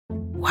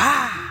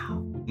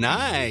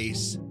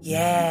Nice.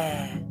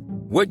 Yeah.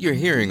 What you're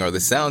hearing are the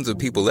sounds of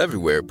people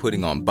everywhere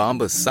putting on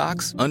Bombas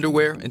socks,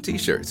 underwear, and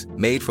T-shirts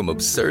made from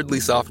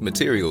absurdly soft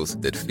materials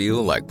that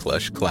feel like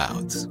plush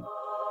clouds.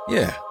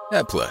 Yeah,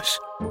 that plush.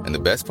 And the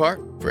best part?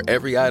 For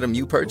every item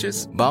you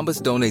purchase,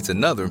 Bombas donates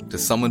another to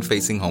someone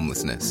facing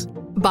homelessness.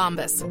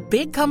 Bombas.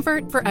 Big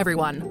comfort for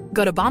everyone.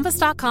 Go to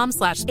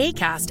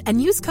bombas.com/ACAST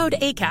and use code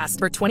ACAST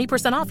for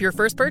 20% off your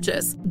first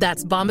purchase.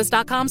 That's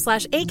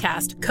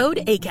bombas.com/ACAST.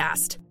 Code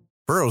ACAST.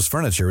 Burrow's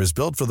furniture is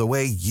built for the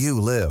way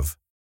you live.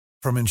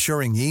 From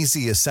ensuring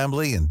easy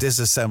assembly and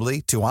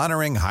disassembly to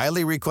honoring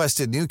highly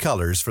requested new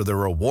colors for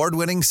their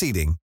award-winning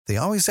seating, they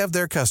always have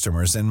their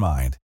customers in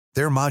mind.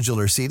 Their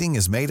modular seating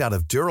is made out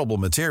of durable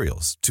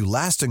materials to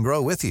last and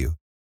grow with you.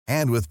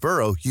 And with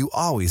Burrow, you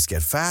always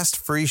get fast,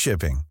 free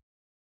shipping.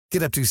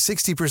 Get up to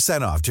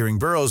 60% off during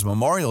Burrow's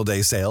Memorial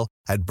Day sale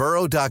at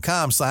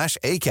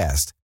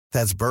burrow.com/ACAST.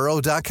 That's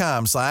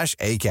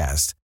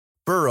burrow.com/ACAST.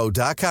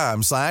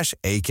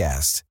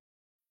 burrow.com/ACAST.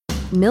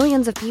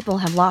 Millions of people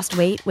have lost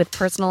weight with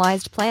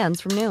personalized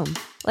plans from Noom.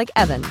 Like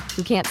Evan,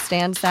 who can't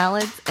stand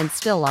salads and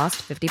still lost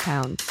 50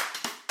 pounds.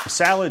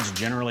 Salads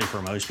generally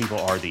for most people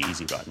are the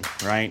easy button,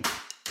 right?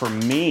 For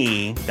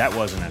me, that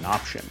wasn't an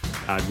option.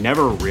 I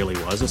never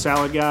really was a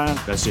salad guy.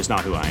 That's just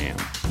not who I am.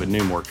 But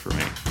Noom worked for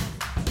me.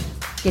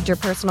 Get your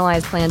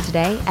personalized plan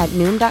today at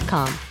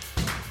Noom.com.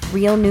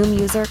 Real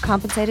Noom user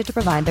compensated to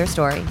provide their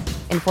story.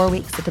 In 4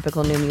 weeks, the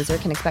typical Noom user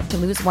can expect to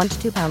lose 1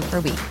 to 2 pounds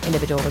per week.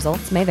 Individual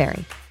results may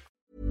vary.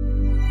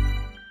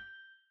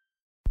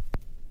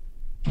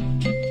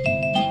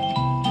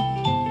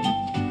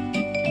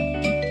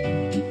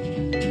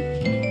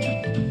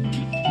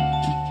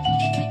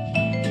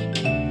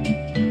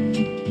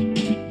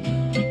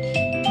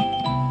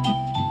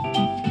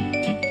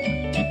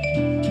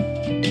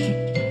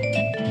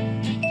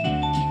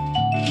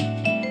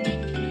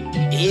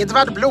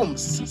 Edvard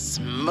Bloms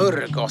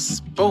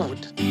smörgåsbord.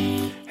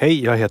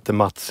 Hej, jag heter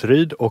Mats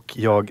Ryd och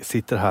jag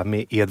sitter här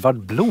med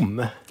Edvard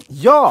Blom.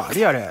 Ja, det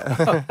gör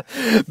det.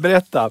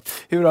 Berätta,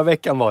 hur har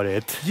veckan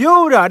varit?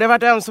 Jo då, det har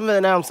varit öm som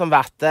vin och öm som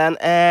vatten.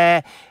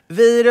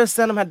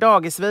 Virusen, de här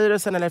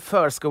dagisvirusen eller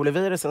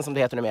förskolevirusen som det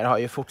heter numera, har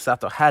ju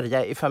fortsatt att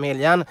härja i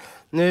familjen.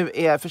 Nu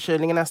är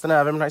förkylningen nästan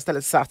över, men har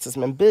istället satt sig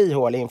som en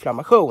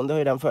bihåleinflammation. Det har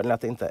ju den fördelen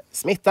att det inte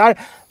smittar.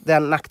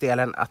 Den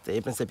nackdelen att det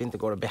i princip inte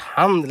går att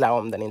behandla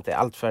om den inte är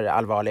alltför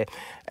allvarlig.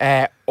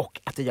 Och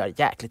att det gör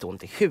jäkligt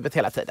ont i huvudet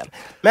hela tiden.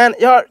 Men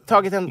jag har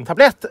tagit en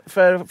tablett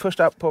för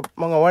första på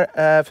många år.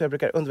 För jag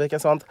brukar undvika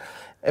sånt.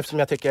 Eftersom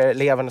jag tycker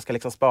levern ska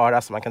liksom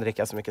sparas så man kan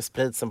dricka så mycket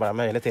sprit som bara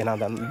möjligt innan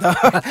den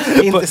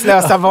dör. Inte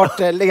slösa bort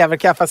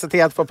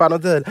leverkapacitet på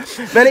Panodil.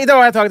 Men idag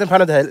har jag tagit en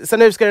Panodil, så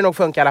nu ska det nog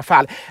funka i alla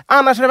fall.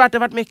 Annars har det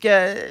varit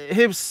mycket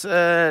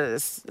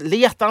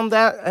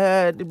husletande.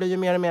 Det blir ju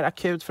mer och mer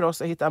akut för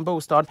oss att hitta en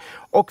bostad.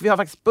 Och vi har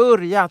faktiskt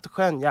börjat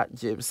skönja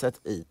ljuset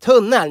i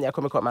tunneln. Jag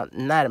kommer komma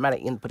närmare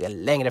in på det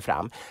längre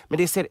fram. Men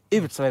det ser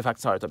ut som vi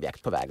faktiskt har ett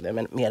objekt på väg nu.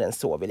 Men mer än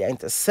så vill jag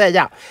inte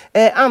säga.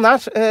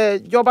 Annars,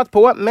 jobbat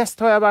på. Mest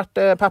har jag varit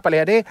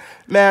pappaledig.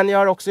 Men jag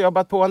har också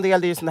jobbat på en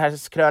del. Det är ju sådana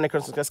här krönikor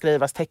som ska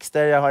skrivas,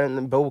 texter. Jag har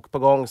en bok på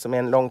gång som är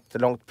en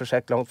långt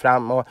projekt långt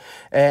fram. Och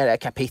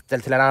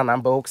kapitel till en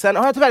annan bok. Sen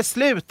har jag tyvärr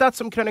slutat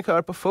som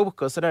krönikör på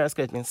Fokus. Så där har jag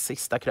skrivit min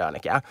sista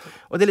krönika.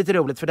 Och det är lite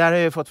roligt för där har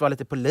jag fått vara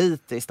lite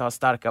politiskt. Ha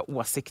starka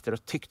åsikter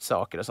och tyckt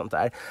saker och sånt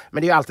där.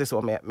 Men det är ju alltid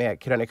så med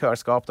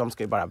krönikörskap. De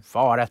ska ju bara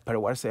vara ett par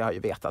år. Så jag har ju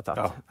vetat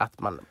att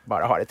man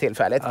bara har det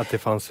tillfälligt. Att det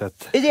fanns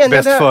ett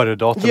bäst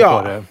före-datum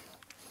på det.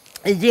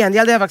 I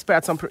gengäld har jag faktiskt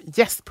börjat som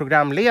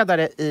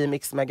gästprogramledare i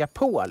Mix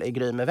Megapol i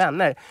Gry med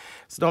vänner.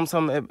 Så de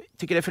som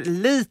tycker det är för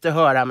lite att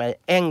höra mig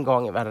en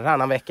gång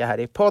varannan vecka här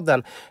i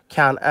podden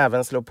kan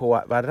även slå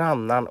på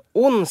varannan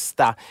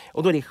onsdag.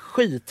 Och då är det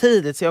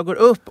skittidigt så jag går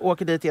upp,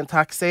 åker dit i en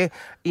taxi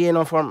i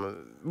någon form,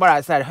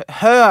 bara så här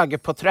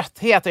hög på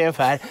trötthet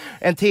ungefär,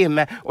 en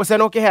timme. Och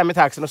sen åker jag hem i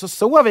taxin och så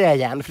sover jag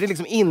igen. För det är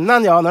liksom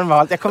innan jag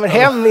normalt, jag kommer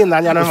hem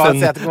innan jag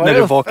normalt sett går när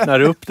upp. Du vaknar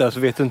upp där så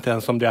vet du inte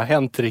ens om det har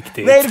hänt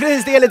riktigt. Nej,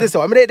 precis, det är lite så.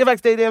 Men det är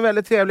en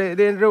väldigt trevlig,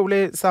 det är en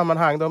rolig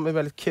sammanhang. De är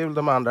väldigt kul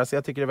de andra, så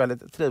jag tycker det är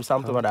väldigt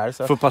trivsamt att vara där.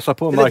 Så får passa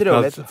på att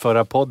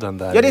marknadsföra podden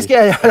där. Ja, det ska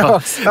jag göra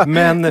också.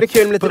 Men det är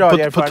kul med lite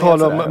radioerfarenhet. På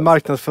tal om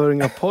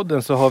marknadsföring av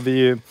podden så har vi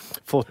ju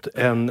fått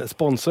en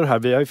sponsor här.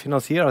 Vi har ju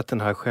finansierat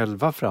den här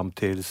själva fram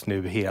tills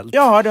nu helt.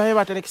 Ja, det har ju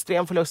varit en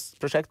extrem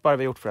förlustprojekt bara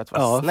vi gjort för att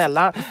vara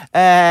snälla.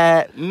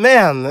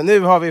 Men nu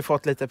har vi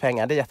fått lite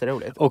pengar, det är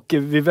jätteroligt. Och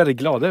vi är väldigt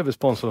glada över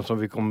sponsorn som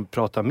vi kommer att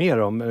prata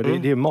mer om.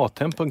 Det är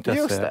mathem.se.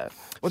 Just det.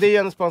 Och det är ju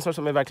en sponsor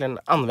som vi verkligen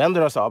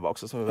använder oss av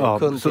också.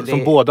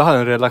 Som båda har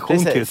en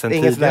relation till sen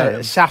tidigare. Det är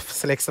inget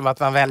tjafs liksom att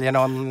man väljer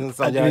någon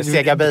som gör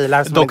sega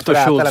bilar. Som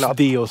Dr. Schultz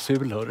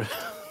deosulor.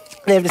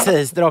 Nej,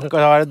 precis. Drock och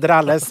har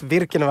Dralles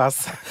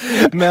Birkenwas.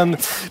 Men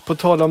på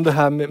tal om det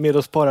här med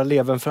att spara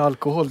levern för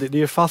alkohol, det är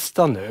ju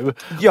fasta nu.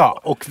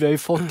 Ja. Och vi har ju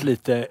fått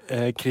lite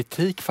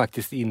kritik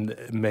faktiskt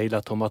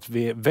inmejlat om att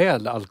vi är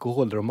väl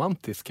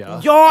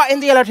alkoholromantiska. Ja,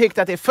 en del har tyckt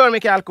att det är för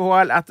mycket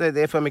alkohol, att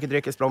det är för mycket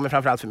dryckesspråk, men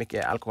framförallt för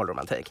mycket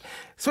alkoholromantik.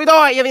 Så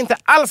idag är vi inte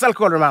alls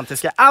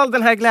alkoholromantiska. All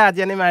den här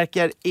glädjen ni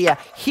märker är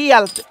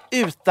helt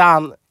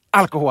utan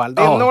alkohol.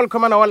 Det är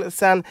 0,0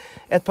 sedan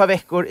ett par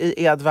veckor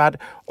i Edvard.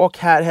 Och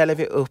här häller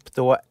vi upp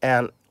då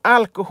en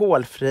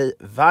alkoholfri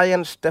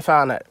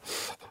Weihenstephaner.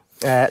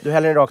 Du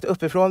häller den rakt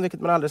uppifrån,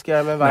 vilket man aldrig ska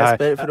göra med en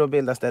Weissbier, för då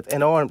bildas det ett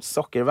enormt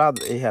sockervadd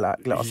i hela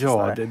glaset.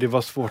 Ja, det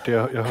var svårt.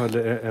 Jag höll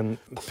en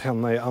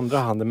penna i andra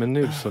handen, men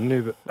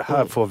nu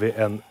här får vi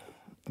en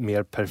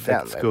mer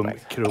perfekt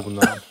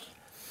skumkrona.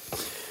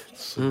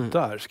 Så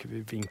där ska vi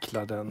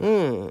vinkla den.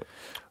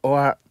 Och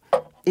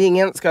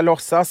ingen ska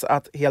låtsas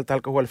att helt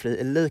alkoholfri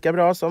är lika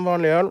bra som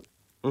vanlig öl.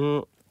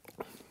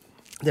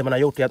 Det man har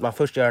gjort är att man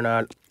först gör en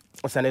öl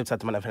och sen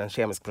utsätter man den för en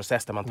kemisk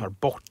process där man tar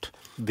bort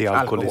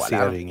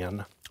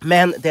dealkoholiseringen.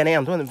 Men den är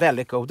ändå en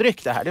väldigt god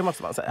dryck det här, det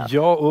måste man säga.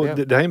 Ja, och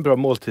det här är en bra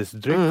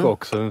måltidsdryck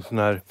också. En sån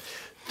här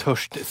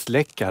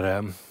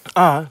törstsläckare.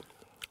 Ja,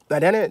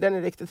 den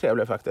är riktigt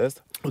trevlig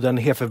faktiskt. Och den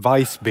heter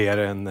Weissbier,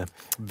 en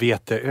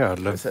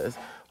veteöl. Precis.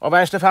 Och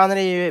Weihenstephaner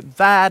är ju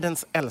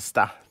världens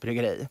äldsta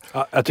bryggeri.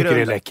 Ja, jag tycker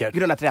det är läckert.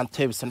 Grundat redan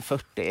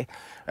 1040.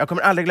 Jag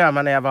kommer aldrig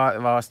glömma när jag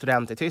var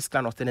student i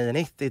Tyskland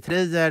 89-90 i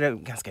Trier,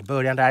 ganska i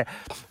början där.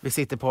 Vi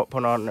sitter på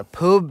någon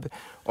pub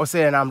och så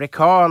är det en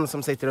amerikan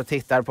som sitter och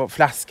tittar på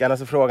flaskan och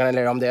så frågar han,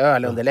 eller om det är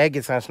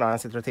ölunderlägget som han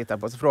sitter och tittar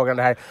på, så frågar han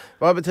det här: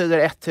 vad betyder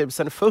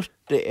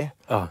 1040?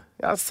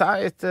 Ja,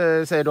 Zeit,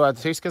 säger då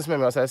att tysken som är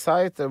med och säger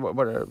Zeit,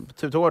 både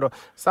tutor då.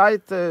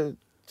 Zeit,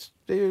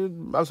 det är ju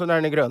alltså när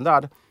den är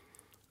grundad.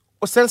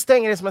 Och sen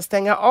stänger det som att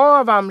stänga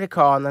av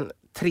amerikanen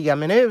 3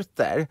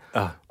 minuter.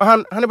 Och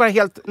han är bara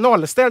helt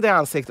nollställd i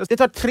ansiktet. Det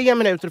tar 3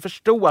 minuter att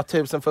förstå att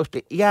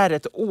 1040 är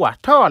ett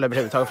årtal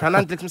överhuvudtaget. För han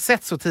har inte liksom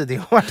sett så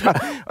tidigt årtal.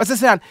 Och så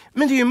säger han,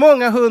 men det är ju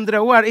många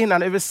 100 år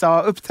innan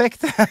USA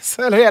upptäcktes.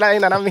 Eller hela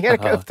innan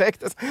Amerika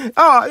upptäcktes.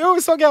 Ja, jo,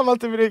 så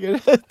gammalt är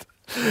bryggeriet.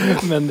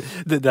 Men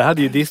det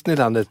hade ju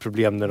Disneyland ett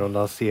problem när de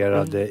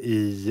lanserade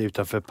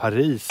utanför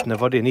Paris. När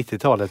var det?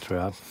 90-talet tror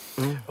jag.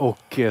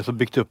 Och så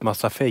byggt upp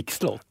massa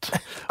fake-slott.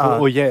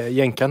 Och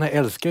jänkarna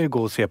älskar ju att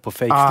gå och se på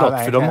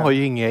fake-slott. För de har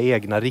ju inga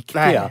egna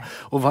riktiga. Nej.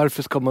 Och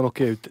varför ska man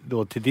åka ut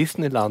då till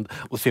Disneyland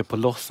och se på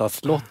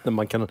låtsasslott när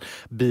man kan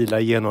bila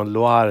genom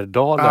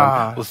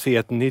Loiredalen och se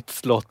ett nytt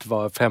slott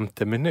var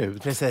 5:e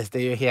minut? Precis, det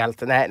är ju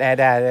helt... Nej,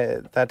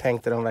 där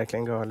tänkte de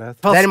verkligen galet.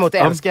 Däremot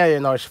älskar jag ju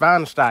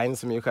Neuschwanstein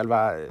som ju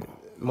själva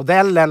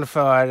modellen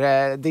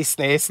för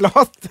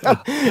Disney-slotten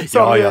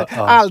som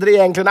aldrig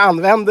egentligen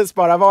användes,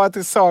 bara var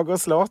ett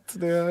sagoslott.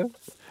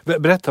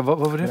 Berätta, vad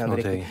var det för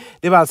någonting?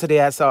 Det var alltså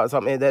det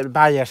som det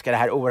bayerska, det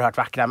här oerhört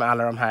vackra med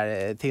alla de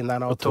här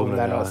tinnarna och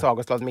tornen och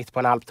sagoslott mitt på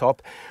en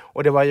alptopp.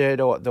 Och det var ju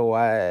då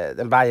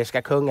den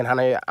bayerska kungen, han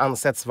har ju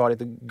ansetts varit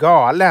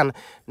galen.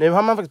 Nu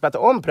har man faktiskt börjat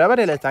ompröva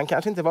det lite, han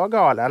kanske inte var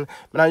galen.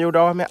 Men han gjorde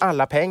av med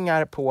alla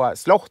pengar på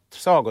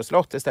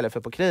sagoslott istället för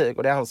på krig.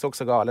 Och det ansågs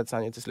så galet så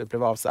han ju till slut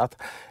blev avsatt.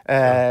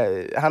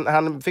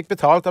 Han fick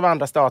betalt av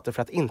andra stater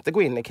för att inte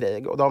gå in i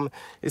krig. Och de,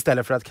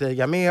 istället för att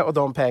kriga med, och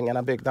de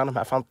pengarna byggde han de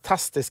här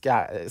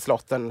fantastiska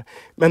slotten.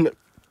 Men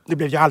det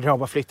blev ju aldrig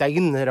av att flytta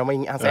in i dem, och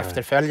hans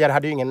efterföljare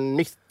hade ju ingen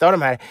nytta av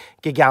de här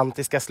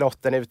gigantiska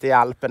slotten ute i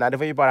Alperna. Det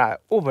var ju bara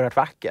oerhört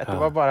vackert. Det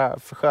var bara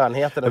för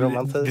skönheten och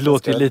romantiken. Det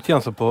låter ju lite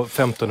grann som på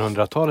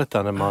 1500-talet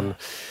där när man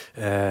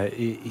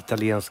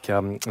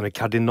italienska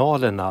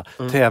kardinalerna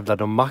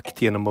tävlade om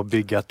makt genom att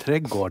bygga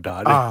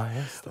trädgårdar.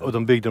 Och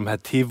de byggde de här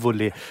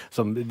Tivoli,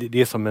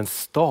 det är som en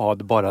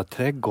stad, bara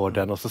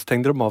trädgården. Och så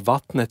stängde de av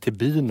vattnet till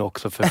byn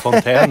också för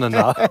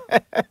fontänerna.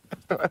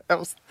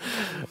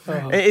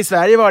 I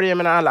Sverige var det ju,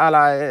 men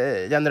alla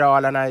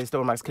generalerna i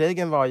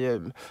stormaktskrigen var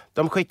ju,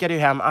 de skickade ju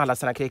hem alla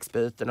sina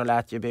krigsbyten och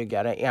lät ju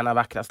bygga det ena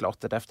vackra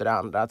slottet efter det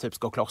andra, typ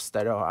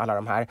Skokloster och alla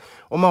de här.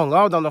 Och många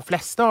av dem, de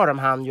flesta av dem,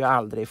 hann ju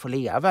aldrig få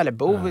leva eller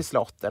bo i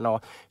slotten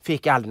och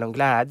fick aldrig någon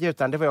glädje,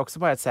 utan det var ju också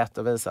bara ett sätt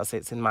att visa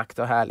sin makt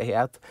och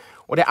härlighet.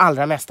 Och det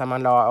allra mesta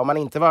man la, om man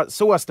inte var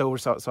så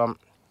stor som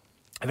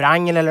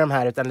Wrangel eller de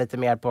här, utan lite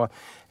mer på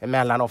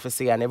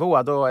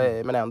mellanofficernivå,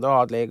 men ändå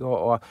adlig,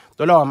 och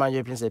då la man ju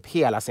i princip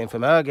hela sin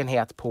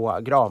förmögenhet på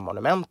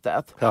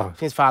gravmonumentet. Det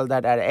finns fall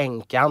där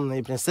änkan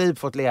i princip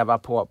fått leva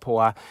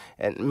på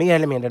mer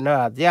eller mindre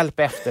nödhjälp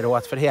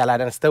efteråt, för hela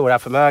den stora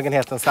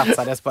förmögenheten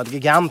satsades på ett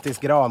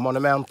gigantiskt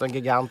gravmonument och en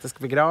gigantisk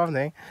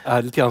begravning.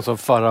 Lite grann som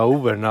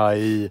faraoerna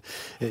i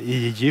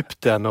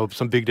Egypten, och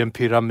som byggde en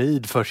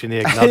pyramid för sin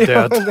egna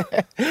död.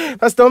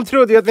 Fast de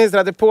trodde ju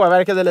åtminstone att det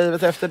påverkade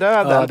livet efter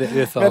döden. Ja,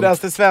 det är sant. Medan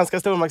den svenska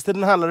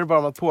stormaktstiden handlade bara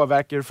om att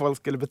påverka hur folk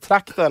skulle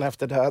betrakta den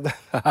efter döden.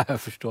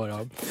 Jag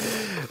förstår.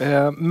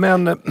 Ja.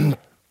 Men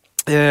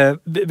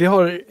Vi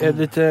har ett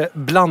lite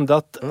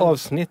blandat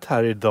avsnitt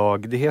här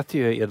idag. Det heter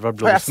ju Edvard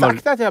Bloms... Har jag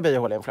sagt att jag har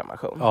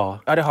bihåleinflammation? Ja.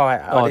 Ja, det har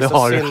jag. Ja, det är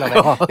så synd om mig.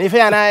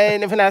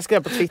 Ni får gärna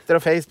skriva på Twitter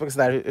och Facebook och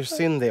sådär hur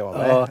synd det är om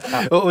mig. Ja.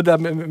 Och där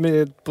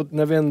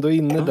när vi ändå är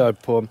inne där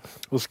på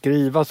att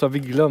skriva så har vi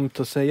glömt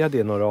att säga det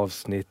i några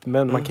avsnitt.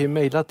 Men man kan ju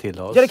mejla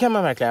till oss. Ja, det kan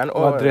man verkligen.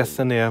 Och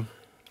adressen är...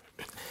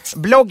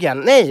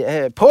 Bloggen,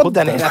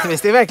 podden är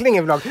naturligtvis. Det är verkligen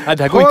ingen blogg. Nej,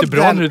 det här går inte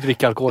bra när du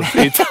dricker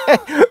alkoholfritt.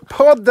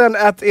 Podden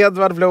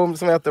 @edvardblom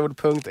som ett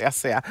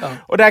ord.se. Ja.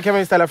 Och där kan man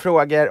ju ställa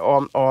frågor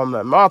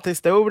om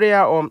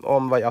mathistoria,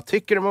 om vad jag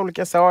tycker om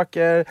olika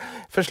saker,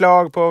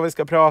 förslag på vad vi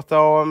ska prata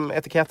om,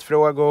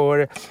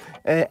 etikettfrågor,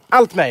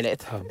 allt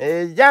möjligt.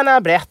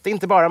 Gärna brett,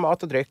 inte bara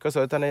mat och dryck och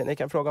så, utan ni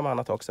kan fråga om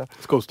annat också.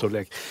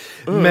 Skostorlek.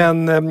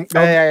 Men...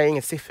 jag har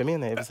inget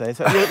sifferminne i och för sig,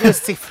 så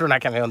just siffrorna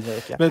kan vi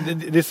undvika.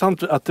 Men det är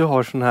sant att du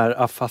har sån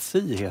här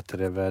afasi, heter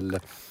det väl?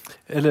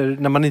 Eller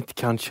när man inte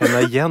kan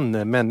känna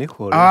igen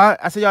människor. Ja,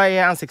 alltså jag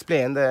är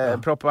ansiktsblind,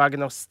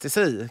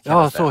 propagnostici.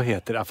 Ja, så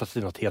heter det.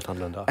 Afasi något helt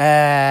annorlunda.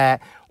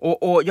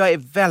 Och jag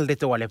är väldigt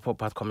dålig på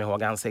att komma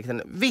ihåg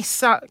ansikten.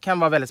 Vissa kan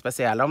vara väldigt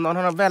speciella. Om någon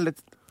har väldigt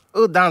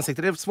udda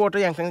ansikte, det är svårt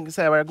att egentligen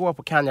säga vad jag går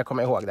på, kan jag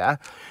komma ihåg det.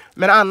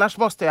 Men annars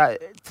måste jag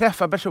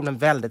träffa personen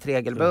väldigt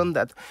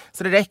regelbundet.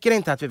 Så det räcker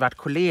inte att vi varit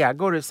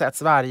kollegor,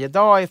 setts varje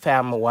dag i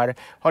 5 år.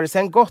 Har det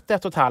sen gått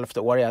 1,5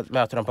 år, jag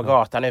möter dem på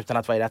gatan utan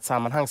att vara i rätt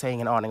sammanhang, så har jag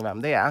ingen aning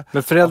vem det är.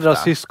 Men föräldrar och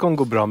syskon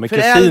går bra, men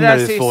kusiner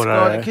är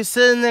svårare.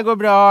 Kusiner går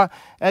bra.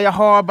 Jag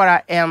har bara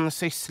en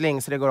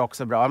syssling, så det går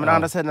också bra. Men å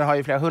andra sidan har jag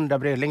ju flera 100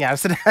 bryllingar.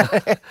 Så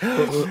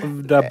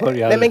där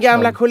börjar nej, men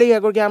gamla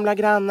kollegor, gamla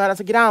grannar.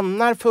 Alltså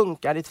grannar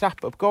funkar i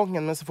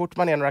trappuppgången, men så fort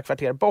man är några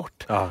kvarter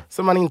bort,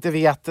 så man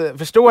inte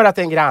förstår att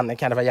det är en granne,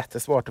 kan det vara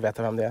jättesvårt att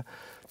veta vem det är.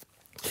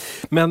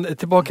 Men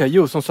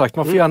tillbaka, som sagt,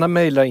 man får gärna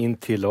mejla in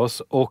till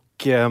oss och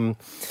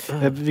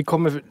vi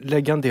kommer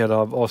lägga en del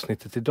av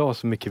avsnittet idag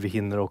så mycket vi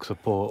hinner också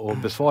på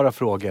att besvara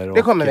frågor.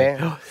 Det kommer vi.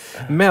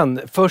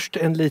 Men först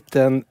en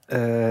liten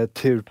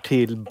tur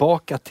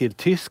tillbaka till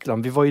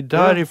Tyskland. Vi var ju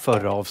där i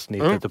förra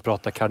avsnittet och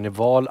pratade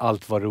karneval,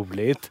 allt var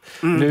roligt.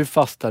 Nu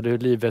fastar du,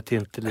 livet är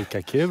inte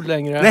lika kul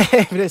längre.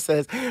 Nej,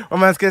 precis. Om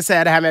man skulle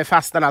säga det här med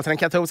fastan, alltså den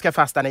katolska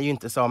fastan är ju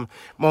inte som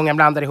många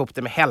blandar ihop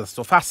det med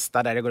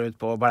hälsofasta där det går ut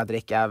på att bara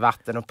dricka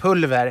vatten och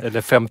pulver.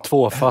 Eller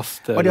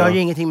 5-2-faster. Och det har ju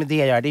ingenting med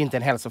det att göra, det är inte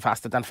en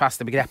hälsofast, utan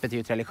fastebegreppet är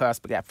ju ett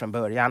religiöst begrepp från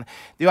början.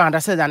 Det, å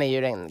andra sidan är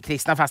ju den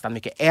kristna fastan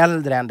mycket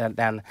äldre än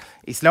den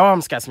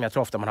islamska, som jag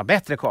tror ofta man har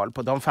bättre koll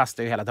på. De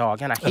fastar ju hela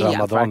dagarna,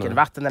 helt varken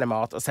vatten eller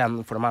mat, och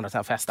sen får de andra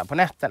sen festa på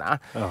nätterna.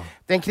 Ja.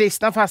 Den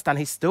kristna fastan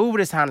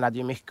historiskt handlade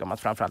ju mycket om att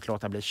framförallt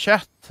låta bli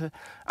kött,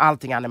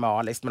 allting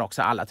animaliskt, men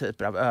också alla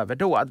typer av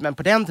överdåd. Men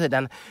på den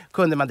tiden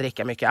kunde man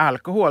dricka mycket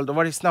alkohol. Då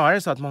var det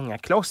snarare så att många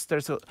kloster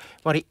så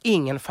var det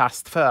ingen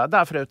fast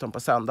föda förutom på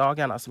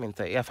söndagarna som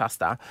inte är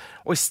fasta.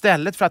 Och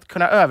istället för att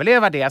kunna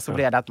överleva det så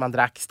blev det att man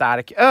drack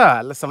stark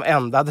öl som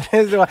enda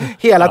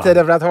hela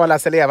tiden för att hålla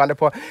sig levande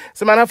på.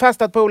 Så man har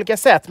fastat på olika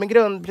sätt. Men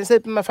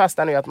grundprincipen med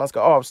fastan är att man ska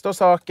avstå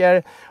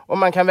saker, och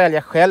man kan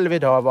välja själv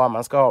idag vad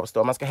man ska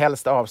avstå. Man ska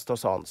helst avstå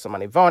sånt som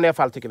man i vanliga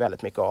fall tycker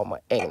väldigt mycket om och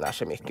ägnar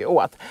sig mycket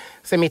åt.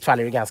 Så i mitt fall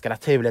är det ganska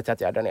naturligt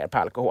att jag drar ner på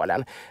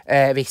alkoholen.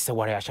 Vissa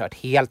år har jag kört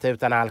helt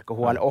utan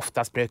alkohol.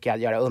 Oftast brukar jag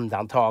göra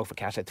undantag för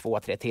kanske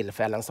 2-3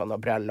 tillfällen som då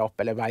bröllop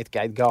eller White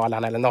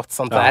Guide-galan eller något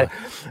sånt där.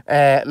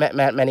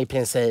 Men i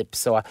princip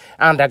så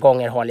andra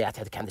gånger håller jag att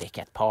jag kan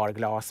dricka ett par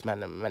glas,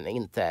 men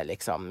inte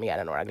liksom mer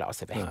än några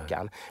glas i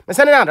veckan. Men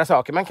sen är det andra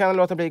saker. Man kan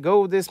låta bli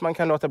godis, man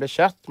kan låta bli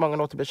kött. Många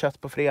låter bli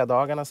kött på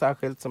fredagarna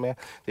särskilt.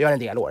 Det gör en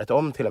del året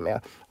om till och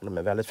med. De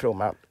är väldigt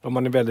fromma. Om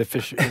man är väldigt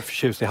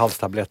förtjust i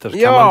halstabletter så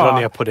kan man dra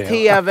ner på det.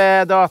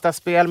 TV,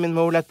 dataspel. Min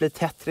mor lät bli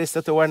Tetris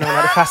ett år när hon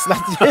hade fastnat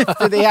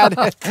djupt i det.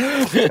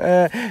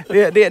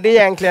 Det är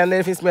egentligen,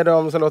 det finns med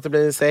dem som låter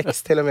bli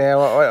sex till och med.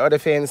 Och det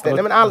finns det.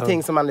 Nej, men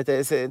allting som man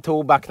lite,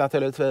 tobak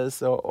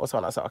naturligtvis och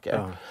sådana saker.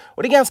 Ja.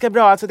 Och det är ganska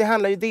bra. Alltså det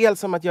handlar ju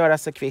dels om att göra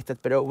sig kvitt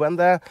ett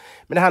beroende.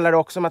 Men det handlar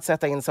också om att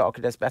sätta in saker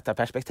i dess bästa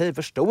perspektiv.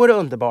 Förstå hur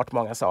underbart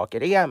många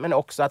saker är. Men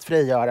också att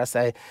frigöra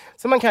sig.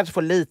 Så man kanske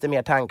får lite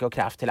mer tanke och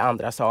kraft till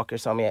andra saker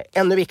som är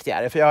ännu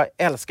viktigare. För jag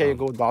älskar ju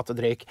god mat och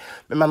dryck.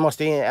 Men man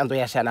måste ju ändå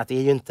erkänna att det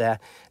är ju inte,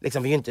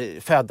 liksom, vi är ju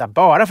inte födda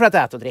bara för att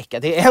äta och dricka.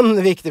 Det är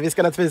ännu viktigt. Vi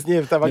ska naturligtvis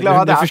njuta och vara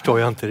glada. Det förstår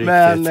jag inte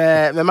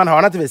riktigt. Men man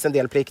har naturligtvis en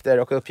del plikter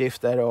och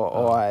uppgifter.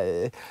 Och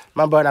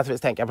man bör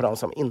naturligtvis tänka på de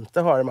som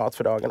inte har mat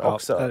för dagen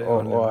också.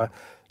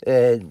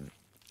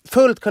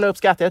 Fullt kunna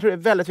uppskatta. Jag tror det är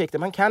väldigt viktigt.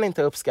 Man kan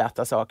inte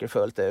uppskatta saker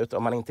fullt ut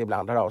om man inte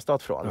ibland har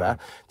avstått från det.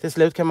 Till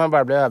slut kan man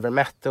bara bli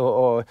övermätt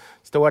och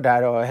stå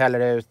där och häller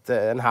ut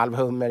en halv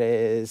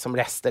hummer som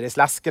rester i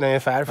slasken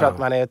ungefär för att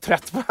man är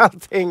trött på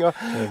allting. Och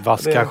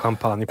vaska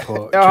champagne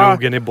på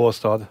krogen i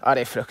Båstad. Ja,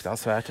 det är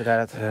fruktansvärt det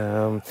där.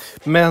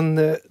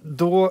 Men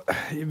då,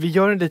 vi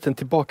gör en liten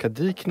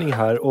tillbakadykning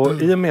här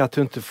och i och med att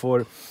du inte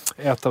får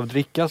äta och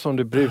dricka som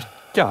du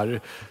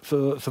orkar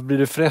så blir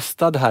du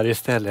frestad här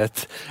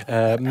istället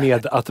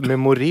med att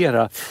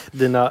memorera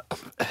dina...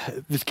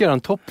 Vi ska göra en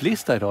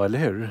topplista idag, eller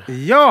hur?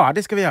 Ja,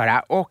 det ska vi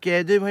göra. Och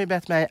du har ju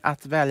bett mig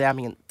att välja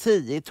min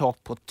 10 topp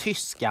på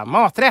tyska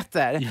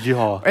maträtter.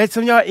 Ja. Och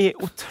eftersom jag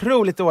är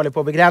otroligt dålig på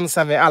att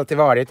begränsa mig, alltid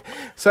varit.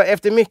 Så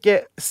efter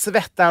mycket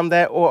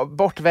svettande och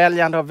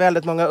bortväljande av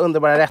väldigt många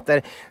underbara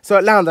rätter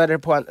så landade det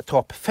på en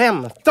topp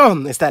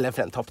 15 istället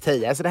för en topp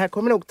 10. Så det här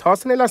kommer nog ta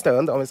sig en lilla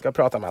stund om vi ska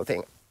prata om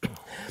allting.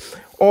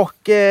 Och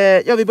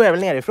vi börjar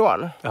väl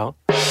nerifrån. Ja.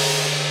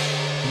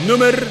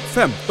 Nummer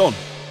 15.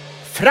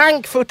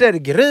 Frankfurter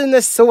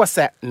Grüne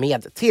Soße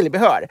med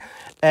tillbehör.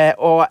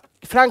 Och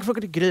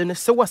Frankfurter Grüne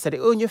Soße, det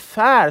är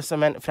ungefär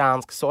som en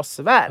fransk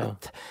såsvärt.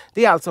 Ja.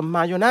 Det är alltså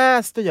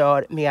majonnäs du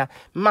gör med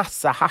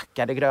massa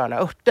hackade gröna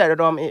örter. Och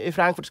de i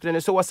Frankfurter Grüne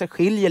Soße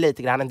skiljer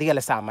lite grann. En del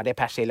är samma, det är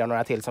persilja och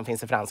några till som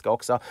finns i franska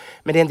också.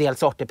 Men det är en del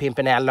sorter,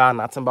 pimpernell och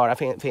annat som bara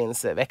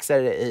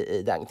växer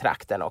i den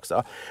trakten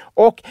också.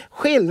 Och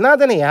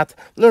skillnaden är att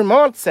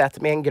normalt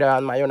sett med en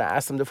grön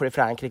majonnäs som du får i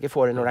Frankrike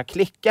får du några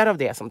klickar av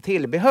det som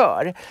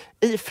tillbehör.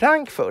 I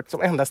Frankfurt,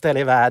 som enda ställe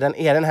i världen,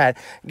 är den här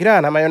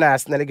gröna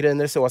majonnäsen eller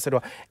Grüne Soße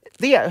då,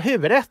 det är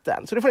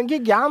huvudrätten. Så du får en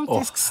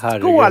gigantisk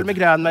skål med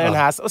grön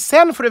majonnäs och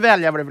sen får du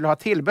välja vad du vill ha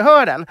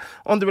tillbehören.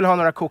 Om du vill ha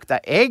några kokta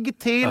ägg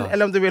till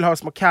eller om du vill ha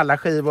små kalla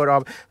skivor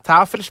av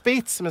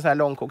Tafelspitz som är så här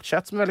långkokt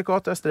kött som är väldigt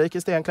gott,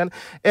 österrikiskt egentligen.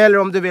 Eller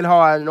om du vill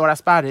ha några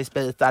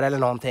sparrisbitar eller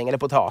någonting, eller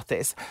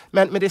potatis.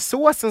 Men det är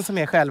såsen som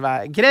är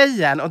själva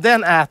grejen och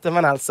den äter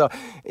man alltså,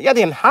 ja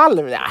det är en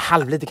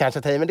halv lite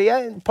kanske men det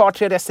är ett par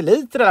 3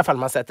 deciliter i alla fall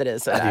man sätter i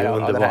sig. Det är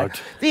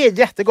underbart. Det är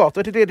jättegott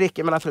och till det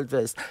dricker man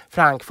naturligtvis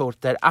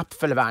Frankfurter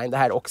Apfelwein, det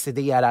här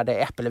oxiderade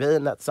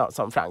äppelvinet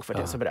som Frankfurt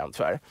är så berömt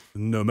för.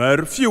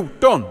 Nummer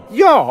 14.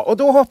 Ja, och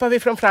då hoppar vi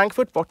från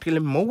Frankfurt bort till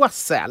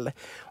Mosel.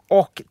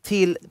 Och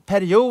till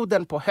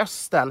perioden på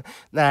hösten,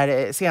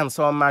 när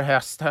sensommar,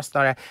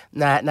 höstnare,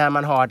 när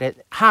man har det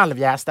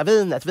halvjästa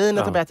vinet.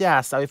 Vinet har börjat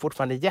jäsa och är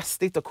fortfarande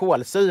jästigt och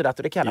kolsyrat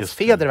och det kallas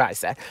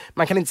Federweisse.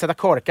 Man kan inte sätta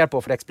korkar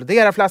på för att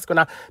explodera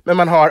flaskorna, men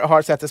man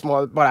har sett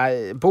små bara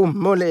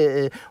bomull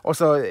i och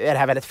så är det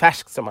här väldigt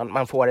färskt som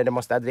man får det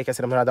måste drickas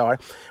inom några dagar.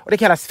 Och det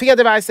kallas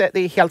Federweisse, det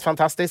är helt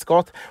fantastiskt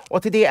gott.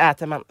 Och till det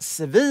äter man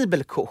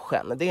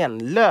Zwiebelkuchen, det är en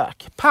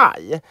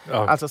lökpaj,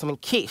 alltså som en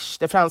quiche.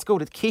 Det franska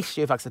ordet quiche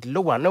är ju faktiskt ett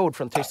lånord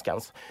från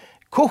tyskans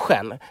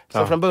Kuchen.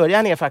 Så från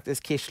början är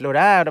faktiskt quiche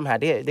Lorraine de här,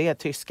 det är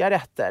tyska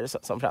rätter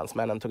som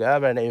fransmännen tog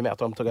över i och med att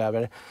de tog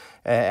över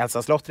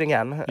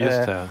Elsass-lottringen.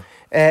 Just det.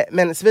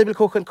 Men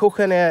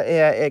Zwiebelkuchen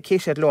är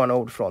quiche ett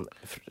lånord från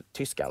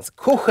tyskans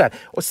Kuchen.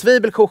 Och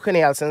Zwiebelkuchen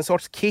är alltså en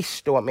sorts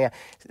quiche då med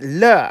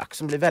lök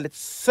som blir väldigt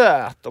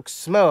söt och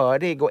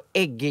smörig och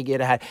äggig i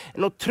det här.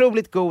 En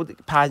otroligt god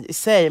paj i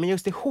sig, men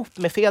just ihop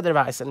med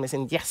Federweisen med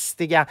sin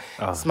gästiga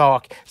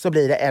smak så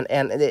blir det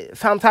en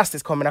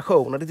fantastisk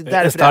kombination. Och det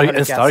är en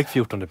stark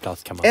 14:e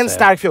plats kan man säga. En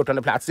stark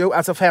 14:e plats. Jo,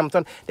 alltså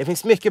 15. Det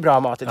finns mycket bra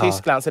mat i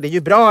Tyskland så det är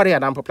ju bra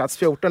redan på plats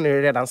 14. Nu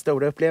är det redan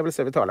stora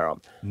upplevelser vi talar om.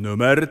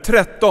 Nummer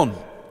 13.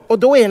 Och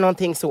då är det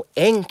någonting så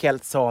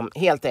enkelt som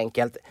helt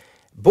enkelt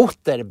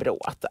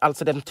butterbrot,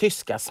 alltså de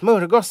tyska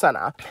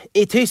smörgåsarna.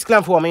 I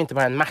Tyskland får man inte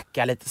bara en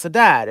macka lite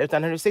sådär,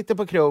 utan när du sitter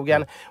på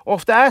krogen,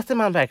 ofta äter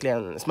man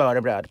verkligen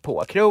smörrebröd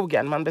på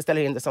krogen. Man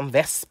beställer in det som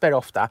vesper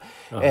ofta.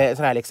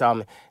 Sån här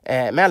liksom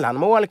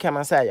mellanmål kan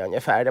man säga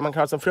ungefär. Det man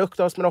kallar som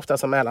frukost men ofta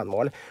som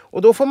mellanmål.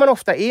 Och då får man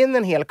ofta in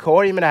en hel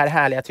korg med det här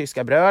härliga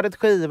tyska brödet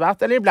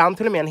skivat, eller ibland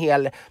till och med en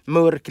hel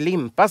mörk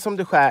limpa som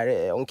du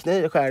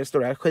skär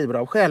stora skivor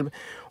av själv.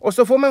 Och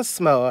så får man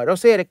smör och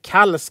så är det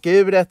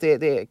kallskuret,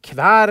 det är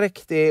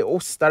kvark, det är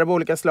ostar av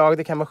olika slag,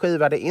 det kan vara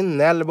skivade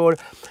inälvor.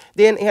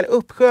 Det är en hel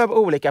uppsjö av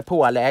olika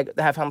pålägg,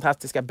 det här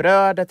fantastiska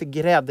brödet, det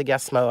gräddiga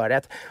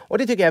smöret. Och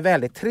det tycker jag är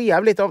väldigt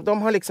trevligt.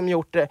 De har liksom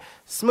gjort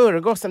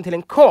smörgåsen till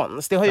en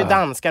konst. Det har ju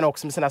danskarna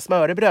också med sina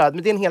smörrebröd,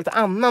 men det är en helt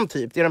annan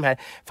typ. Det är de här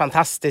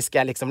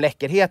fantastiska liksom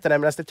läckerheterna,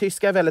 medan det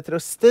tyska är väldigt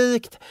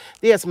rustikt.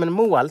 Det är som en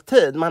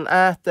måltid. Man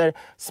äter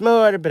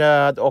smör,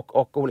 bröd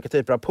och olika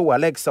typer av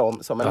pålägg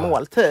som en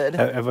måltid.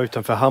 Jag var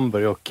utanför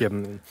Hamburg och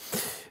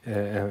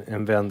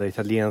en vän där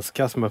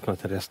italienska som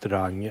öppnat en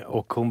restaurang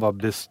och hon var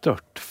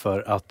bestört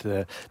för att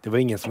det var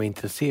ingen som var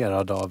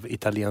intresserad av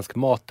italiensk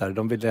mat där.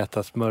 De ville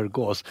äta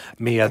smörgås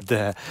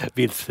med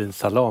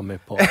vildsvinssalami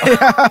på.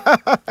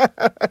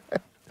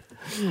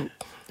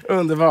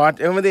 Underbart.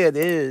 Jo, men det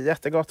är ju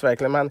jättegott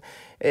verkligen. Men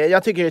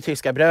jag tycker det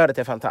tyska brödet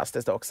är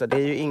fantastiskt också. Det är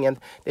ju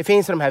det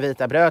finns ju de här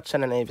vita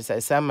brödkärnen i och för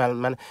sig semmel,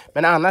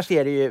 men annars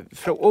är det ju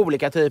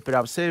olika typer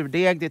av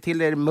surdeg. Det är till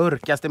det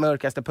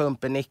mörkaste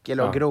pumpernickel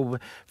och grov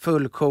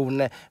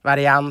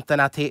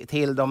fullkorn-varianterna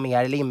till de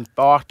mer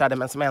limpartade,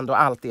 men som ändå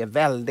alltid är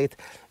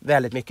väldigt,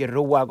 väldigt mycket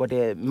råg och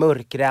det är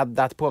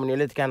mörkräddat. Påminner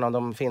lite grann om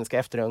de finska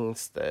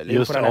efterugnslimporna.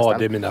 Just nästan.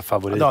 Det är mina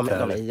favoriter.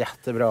 De är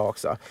jättebra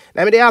också.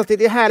 Nej, men det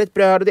är härligt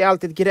bröd och det är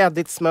alltid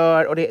gräddigt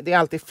smör och det är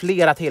alltid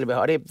flera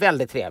tillbehör. Det är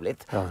väldigt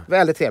trevligt.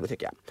 Väldigt trevligt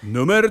tycker jag.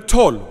 Nummer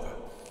 12.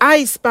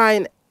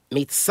 Eisbein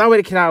mit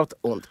Sauerkraut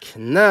und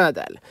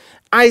Knödel.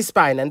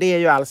 Eisbeinen, det är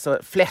ju alltså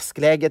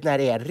fläsklägget när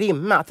det är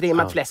rimmat.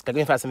 Rimmat fläsklägg,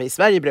 ungefär som vi i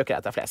Sverige brukar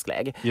äta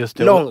fläsklägg.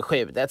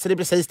 Långsjudet, så det är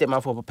precis det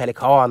man får på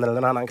pelikan eller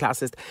någon annan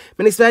klassiskt.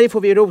 Men i Sverige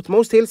får vi ju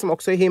rotmos till som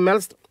också är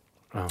himmelskt.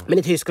 Men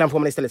i Tyskland får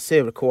man istället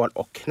surkål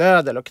och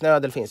knödel. Och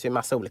knödel finns ju i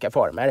massa olika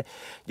former.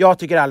 Jag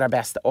tycker allra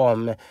bäst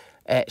om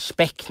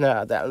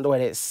späcknödeln. Då är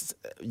det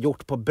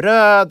gjort på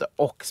bröd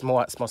och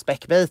små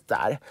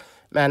späckbitar.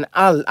 Men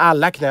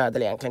alla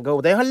knödel är egentligen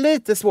goda. Jag har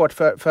lite svårt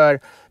för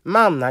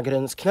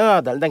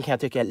mannagrynsknödel. Den kan jag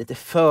tycka är lite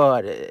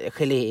för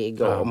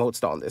geléig och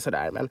motståndig.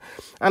 Sådär. Men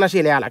annars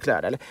gillar jag alla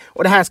knödel.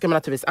 Och det här ska man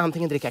naturligtvis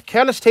antingen dricka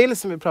Kölsch till,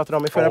 som vi pratade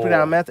om i förra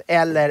programmet.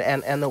 Eller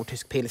en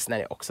nordtysk pilsner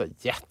är också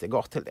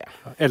jättegott till det.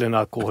 Eller en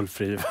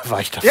alkoholfri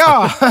Weisswein.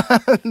 Ja!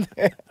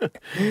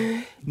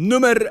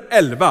 Nummer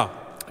 11.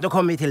 Då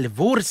kommer vi till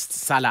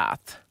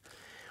wurstsalat.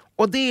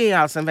 Och det är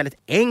alltså en väldigt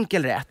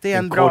enkel rätt. Det är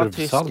en bra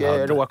tysk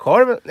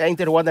råkorv.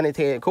 Inte rå, den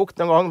är kokt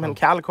någon gång, men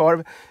kall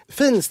korv.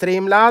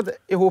 Finstrimlad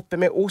ihop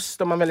med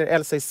ost om man väljer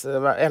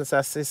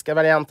elsassiska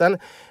varianten.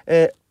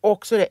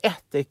 Och så är det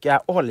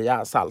ättika,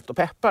 olja, salt och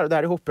peppar. Och det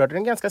här är ihoprört. Det är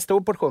en ganska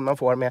stor portion man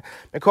får med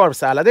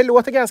korvsallad. Det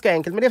låter ganska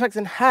enkelt, men det är faktiskt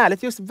en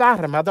härligt just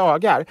varma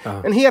dagar.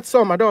 En het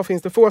sommardag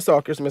finns det få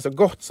saker som är så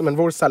gott som en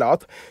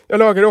wurstsalat. Jag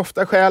lagar det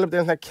ofta själv. Det är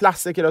en sån här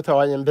klassiker att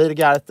ta i en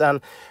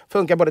Biergarten.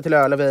 Funkar både till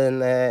öl och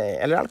vin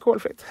eller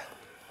alkoholfritt.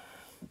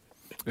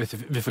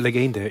 Vi får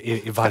lägga in det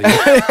i varje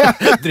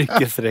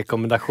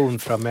dryckesrekommendation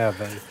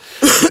framöver.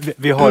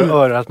 Vi har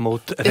örat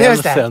mot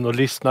rälsen och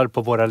lyssnar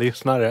på våra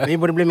lyssnare. Vi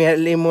borde bli mer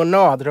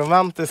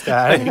limonadromantiska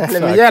här.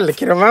 Eller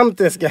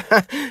mjölkromantiska.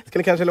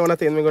 Skulle kanske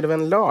lånat in min gode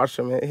vän Lars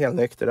som är helt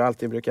nykter och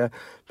alltid brukar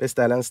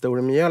beställa en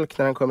stor mjölk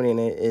när han kommer in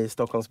i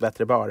Stockholms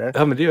bättre barer.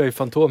 Ja, men det gör ju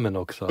Fantomen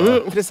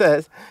också.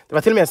 Precis. Det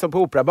var till och med så på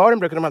operabaren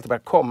brukar de alltid bara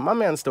komma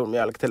med en stor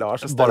mjölk till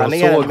Lars och ställa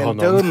ner med en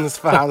duns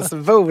för hans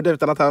bord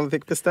utan att han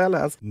fick beställa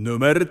hans.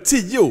 Nummer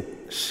 10.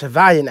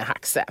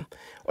 Schweinehaxe.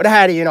 Och det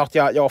här är ju något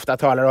jag ofta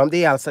talar om.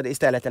 Det är alltså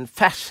istället en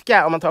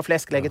färska, om man tar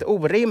fläsklägget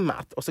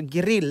orimmat och så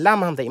grillar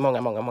man det i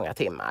många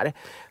timmar.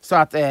 Så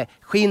att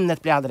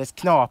skinnet blir alldeles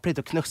knaprigt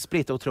och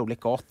knusprigt och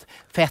otroligt gott.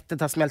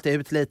 Fettet har smält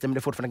ut lite, men det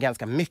är fortfarande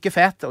ganska mycket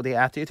fett och det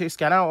äter ju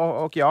tyskarna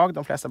och jag.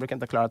 De flesta brukar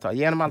inte klara att ta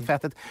igenom allt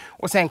fettet.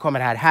 Och sen kommer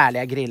det här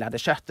härliga grillade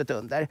köttet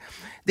under.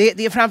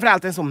 Det är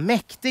framförallt en så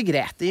mäktig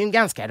rätt. Det är ju en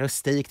ganska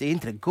rustik. Det är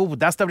inte det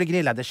godaste av det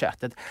grillade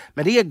köttet.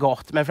 Men det är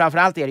gott. Men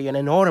framförallt är det ju en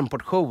enorm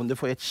portion. Du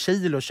får ju 1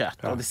 kilo kött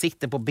och det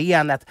sitter på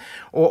benet.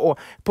 Och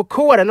på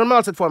kåren,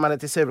 normalt sett får man det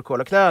till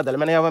surkål och knödel.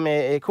 Men när jag var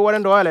med i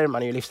kåren då, eller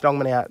man är ju livslång,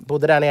 men när jag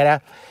bodde där nere,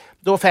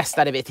 då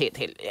festade vi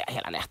till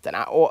hela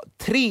nätterna. Och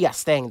 3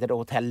 stängde då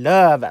Hotell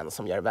Löven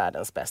som gör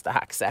världens bästa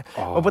haxe.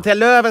 Och på Hotell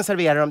Löven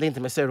serverar de det inte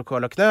med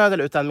surkål och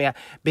knödel utan med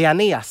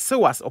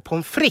bearnaisesås och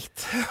pommes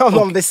frites. Av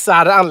någon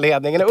bizarr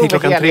anledning. Till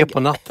klockan 3 på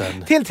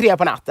natten. Till 3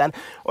 på natten.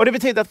 Och det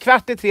betyder att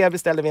 2:45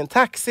 beställde vi en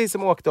taxi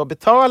som åkte och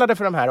betalade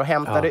för de här och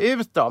hämtade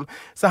ut dem.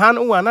 Så han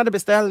ordnade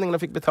beställningen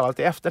och fick betalt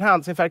i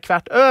efterhand. Så ungefär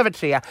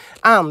 2:15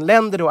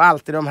 anlände då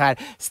alltid de här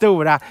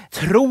stora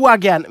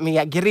trågen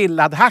med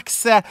grillad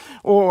haxe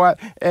och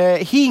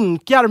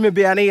hinkar med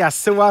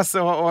bearnaisesås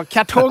och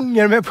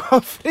kartonger med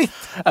pommes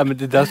frites. Ja, men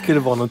det där skulle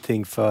vara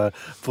någonting för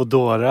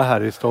Foodora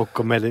här i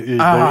Stockholm eller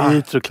Uber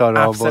Eats att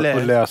klara av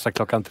att lösa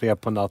klockan 3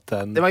 på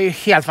natten. Det var ju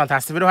helt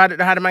fantastiskt. För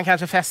då hade man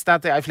kanske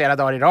festat i flera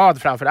dagar i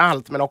rad framför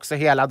allt, men också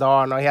hela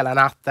dagen och hela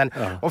natten.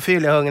 Och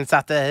fyllehungern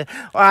satt i.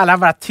 Och alla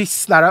bara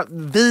tystnar och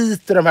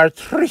biter de här och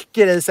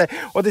trycker i sig.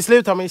 Och till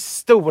slut har man ju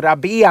stora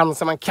ben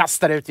som man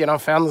kastar ut genom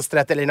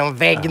fönstret eller i någon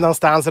vägg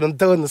någonstans och de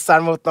dunsar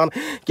mot någon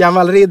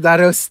gammal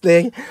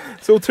riddarrustning.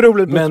 Så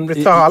otroligt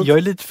brutalt. Jag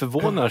är lite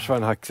förvånad att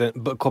Schweinehaxen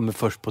kommer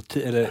först på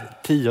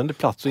 10:e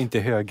plats och inte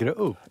högre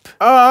upp.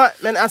 Ja,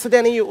 men alltså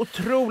den är ju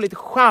otroligt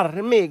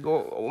charmig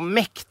och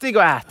mäktig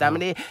att äta. Men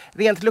det är,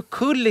 rent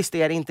lokulliskt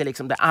är det inte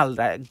liksom det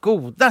allra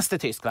godaste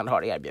Tyskland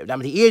har att erbjuda.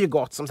 Men det är ju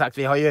gott, som sagt.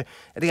 Vi har ju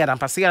redan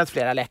passerat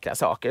flera läckra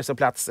saker. Så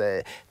plats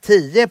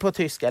 10 på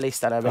tyska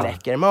listan över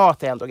läcker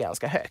mat är ändå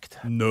ganska högt.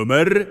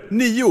 Nummer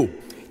 9.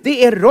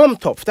 Det är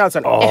romtopf, det är alltså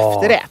en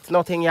efterrätt.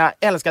 Någonting jag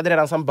älskade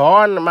redan som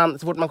barn.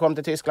 Så fort man kom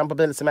till Tyskland på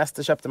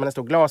bilsemester köpte man en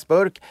stor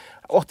glasburk.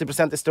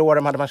 80% i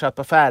strårom hade man köpt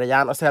på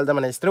färjan. Och så hällde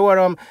man i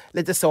strårom,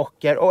 lite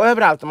socker. Och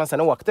överallt när man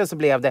sen åkte så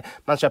blev det...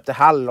 Man köpte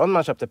hallon,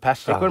 man köpte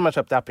persikor, man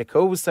köpte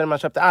aprikoser, man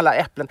köpte alla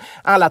äpplen.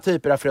 Alla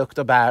typer av frukt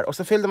och bär. Och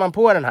så fyllde man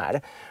på den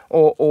här.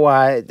 Och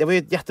det var ju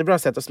ett jättebra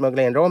sätt att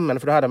smuggla in rommen.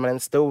 För då hade man en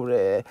stor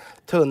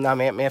tunna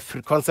med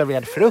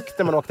konserverad frukt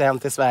när man åkte hem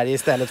till Sverige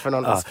istället för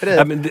någon sprit.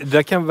 Ja, men det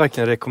där kan vi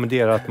verkligen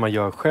rekommendera att man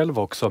gör själv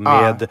också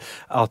med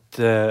att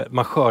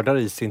man skördar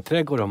i sin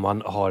trädgård om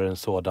man har en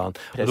sådan.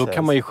 Och då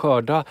kan man ju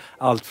skörda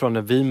allt från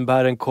när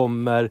vinbären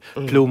kommer,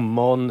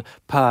 plommon,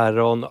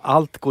 päron,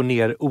 allt går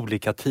ner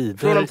olika tider.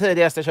 Från de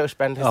tidigaste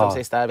körsbären till de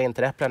sista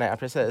vinteräpplena,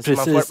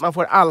 precis. Man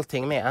får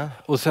allting med.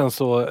 Och sen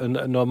så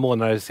några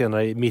månader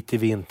senare, mitt i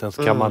vintern,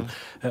 så kan man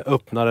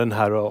öppna den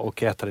här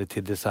och äta det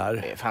till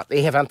dessert.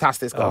 Det är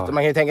fantastiskt gott.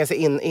 Man kan ju tänka sig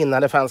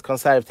innan det fanns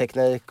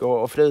konservteknik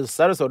och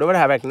frysar och så. Då var det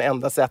här verkligen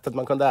enda sättet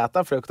man kunde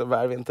äta frukt och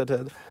bär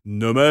vintertid.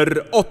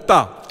 Nummer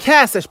 8.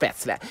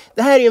 Käserspätzle.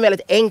 Det här är ju en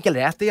väldigt enkel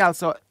rätt. Det är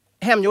alltså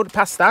hemgjord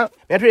pasta. Men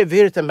jag tror det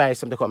är Württemberg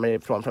som det kommer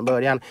ifrån från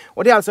början.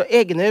 Och det är alltså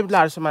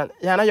äggnudlar som man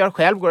gärna gör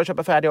själv. Går att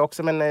köpa färdiga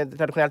också, men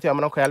traditionellt gör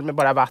man dem själv med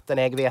bara vatten,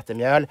 ägg,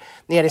 vetemjöl.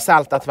 Ner i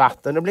saltat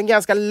vatten. Det blir en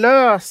ganska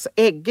lös,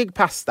 äggig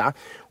pasta.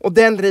 Och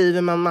den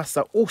river man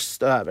massa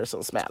ost över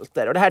som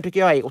smälter. Och det här tycker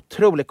jag är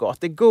otroligt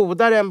gott. Det är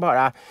godare än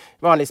bara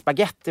vanlig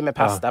spaghetti med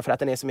pasta för att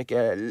den är så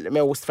mycket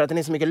med ost. För att den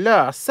är så mycket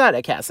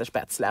lösare,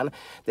 Käserspätzlen.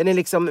 Den är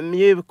liksom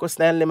mjuk och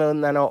snäll i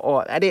munnen.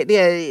 Det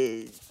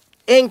är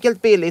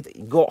enkelt, billigt,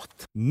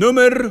 gott.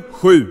 Nummer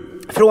 7.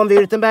 Från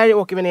Württemberg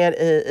åker vi ner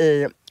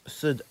i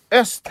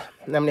sydöst.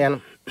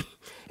 Nämligen,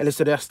 eller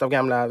sydöst av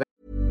gamla...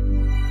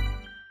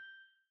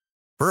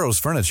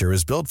 Burrow's furniture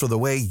is built for the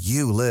way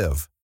you live.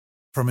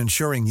 From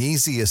ensuring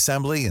easy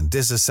assembly and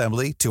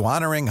disassembly to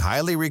honoring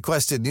highly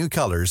requested new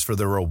colors for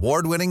their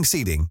award-winning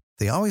seating,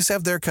 they always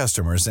have their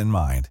customers in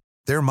mind.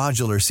 Their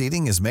modular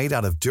seating is made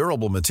out of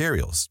durable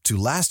materials to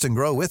last and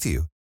grow with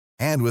you.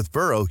 And with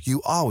Burrow,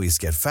 you always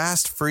get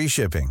fast, free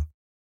shipping.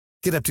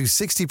 Get up to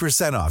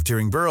 60% off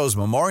during Burrow's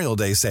Memorial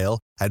Day sale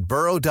at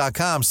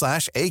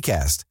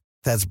burrow.com/ACAST.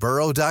 That's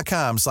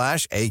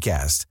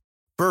burrow.com/ACAST.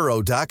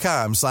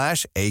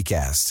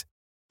 burrow.com/ACAST.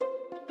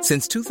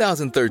 Since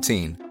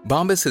 2013,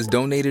 Bombas has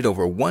donated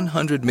over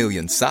 100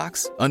 million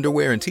socks,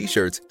 underwear, and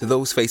T-shirts to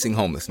those facing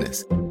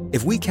homelessness.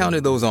 If we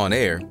counted those on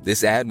air,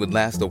 this ad would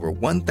last over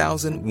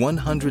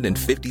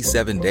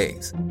 1,157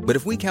 days. But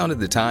if we counted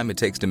the time it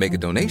takes to make a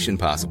donation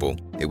possible,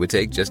 it would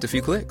take just a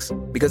few clicks.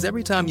 Because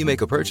every time you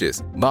make a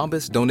purchase,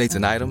 Bombas donates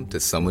an item to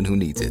someone who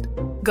needs it.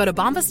 Go to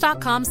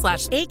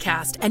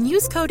bombas.com/ACAST and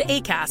use code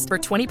ACAST for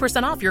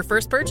 20% off your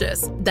first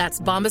purchase.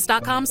 That's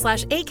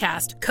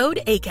bombas.com/ACAST, code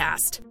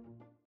ACAST.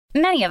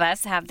 Many of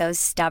us have those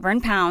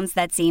stubborn pounds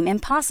that seem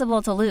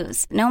impossible to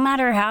lose, no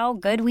matter how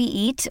good we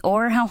eat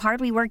or how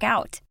hard we work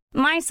out.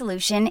 My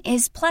solution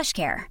is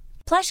PlushCare.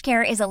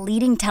 PlushCare is a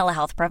leading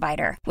telehealth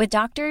provider with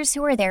doctors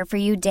who are there for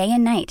you day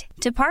and night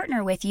to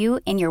partner with you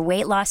in your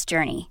weight loss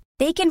journey.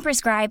 They can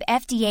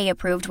prescribe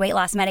FDA-approved weight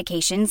loss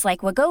medications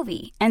like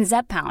Wegovy and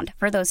Zepbound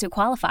for those who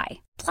qualify.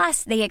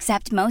 Plus, they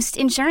accept most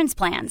insurance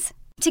plans.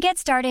 To get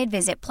started,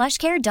 visit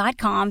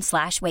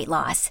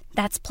plushcare.com/weightloss.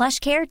 That's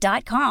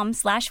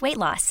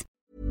plushcare.com/weightloss.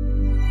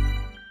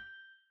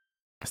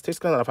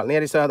 Tyskland i alla fall,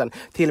 ner i södern,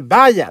 till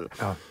Bayern.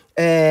 Ja.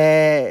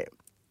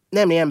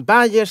 Nämligen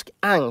bayersk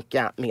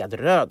anka med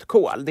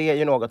rödkål. Det är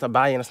ju något av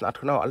Bayerns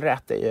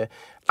nationalrätt, det är ju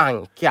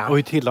anka. Och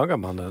hur tillagar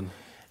man den?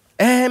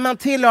 Man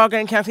tillagar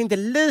den kanske inte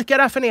lika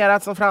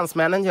raffinerat som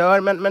fransmännen gör,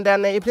 men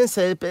den är i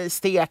princip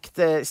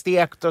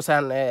stekt och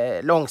sen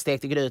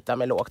långstekt i gryta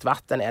med lågt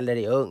vatten eller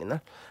i ugn.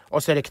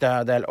 Och så är det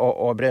knödel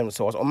och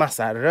brunsås och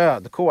massa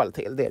rödkål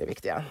till, det är det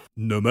viktiga.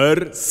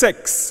 Nummer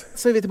 6.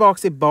 Så är vi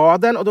tillbaka i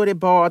Baden och då är det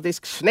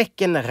badisk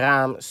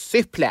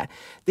Schneckenrahmsüpple.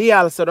 Det är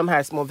alltså de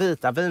här små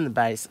vita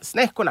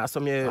vinbergssnäckorna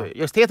som ju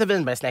just heter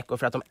vinbergssnäckor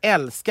för att de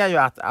älskar ju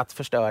att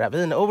förstöra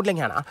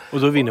vinodlingarna. Och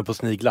då vinner på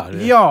sniglar?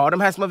 Ja,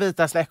 de här små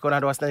vita snäckorna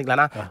då,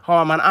 sniglarna,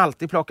 har man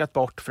alltid plockat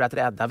bort för att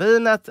rädda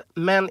vinet.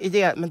 Men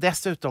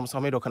dessutom så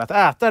har man ju då kunnat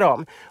äta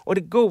dem. Och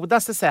det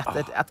godaste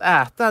sättet att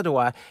äta då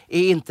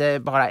är inte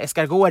bara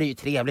escargot, är ju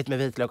trevligt med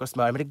vitlök och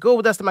smör. Men det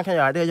godaste man kan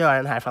göra det är att göra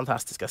den här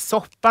fantastiska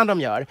soppan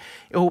de gör.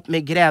 Ihop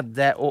med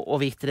grädde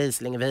och vitt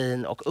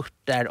rislingvin och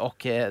örter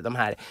och de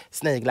här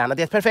sniglarna.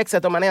 Det är ett perfekt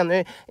sätt om man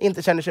ännu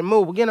inte känner sig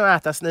mogen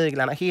att äta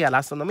sniglarna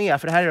hela som de är.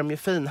 För här är de ju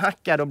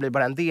finhackade och blir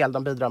bara en del.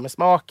 De bidrar med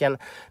smaken.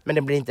 Men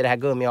det blir inte det här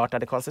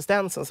gummiartade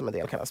konsistensen som en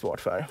del kan ha svårt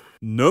för.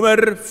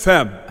 Nummer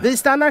 5. Vi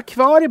stannar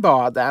kvar i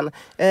Baden.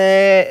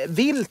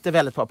 Vilt är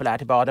väldigt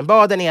populärt i Baden.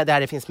 Baden är där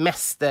det finns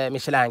mest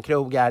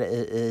Michelin-krogar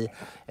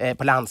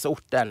på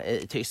landsorten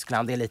i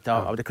Tyskland. Det är lite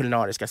av det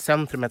kulinariska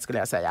centrumet skulle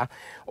jag säga.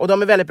 Och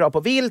de är väldigt bra på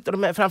vilt och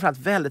de är framförallt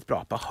väldigt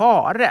bra på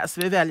hare.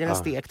 Så vi väljer en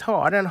stekt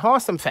hare, en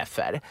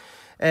hasenpfeffer.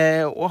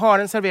 Och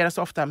haren serveras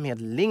ofta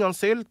med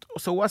lingonsylt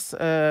och sås,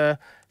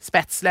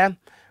 spätzle.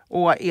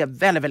 Och är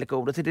väldigt, väldigt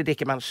god. Och till det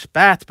dricker man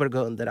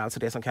spätburgunder, alltså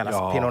det som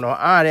kallas Pinot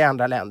Noir i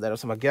andra länder och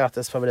som var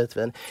Goethes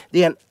favoritvin.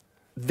 Det är en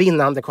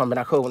vinnande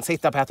kombination.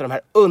 Sitta på ett av de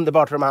här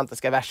underbart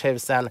romantiska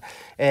värdshusen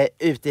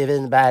ute i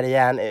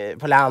Vinbergen,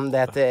 på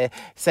landet.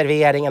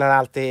 Serveringen har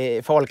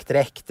alltid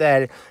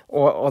folkdräkter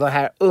och det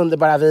här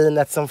underbara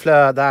vinet som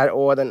flödar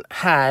och den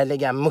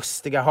härliga,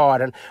 mustiga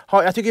haren.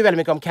 Jag tycker väldigt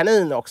mycket om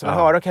kanin också. Men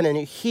hare och kanin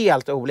är ju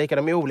helt olika.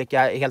 De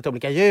är helt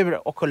olika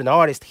djur och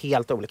kulinariskt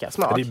helt olika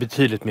smak. Det är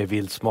betydligt mer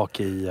vild smak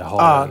i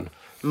haren.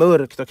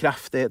 Mörkt och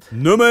kraftigt.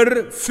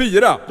 Nummer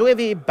 4. Då är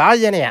vi i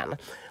Bayern igen.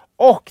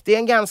 Och det är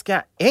en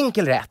ganska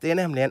enkel rätt. Det är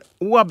nämligen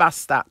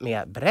Oberpasta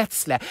med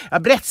bretzle. Ja,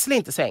 bretzle är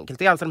inte så enkelt.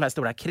 Det är alltså de här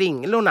stora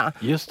kringlorna.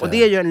 Just det. Och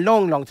det är ju en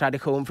lång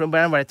tradition. Från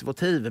början var det ett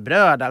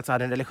votivbröd, alltså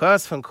hade en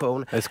religiös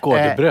funktion.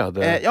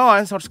 Skådebröd? Ja,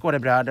 en sorts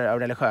skådebröd av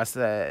religiös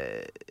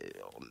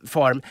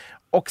form.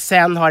 Och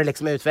sen har det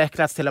liksom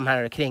utvecklats till de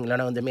här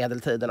kringlorna under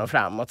medeltiden och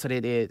framåt. Så det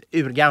är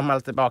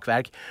urgammalt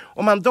bakverk.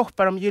 Och man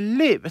doppar dem ju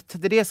lut.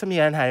 Det är det som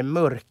ger den här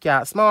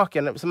mörka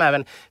smaken. Som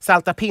även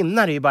salta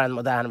pinnar är ju bara en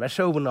modern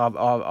version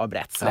av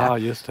brätzle. Ja,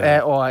 just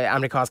det. Och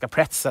amerikanska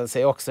pretzels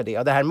är också det.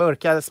 Och det här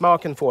mörka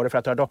smaken får du för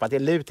att du har doppat i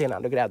lut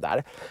innan du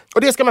gräddar.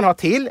 Och det ska man ha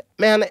till.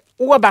 Men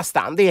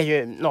Åbastan, det är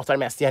ju något av det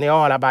mest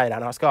geniala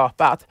bajarna har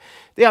skapat.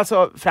 Det är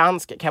alltså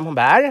fransk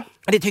camembert.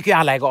 Det tycker ju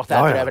alla är gott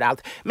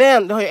överallt.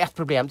 Men det har ju ett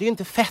problem, det är ju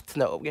inte fett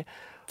nog.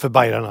 För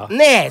bajarna?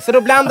 Nej, så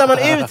då blandar man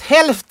ut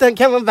hälften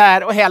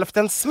camembert och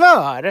hälften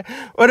smör.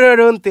 Och rör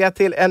runt det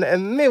till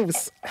en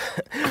mousse.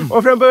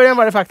 Och från början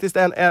var det faktiskt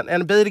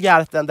en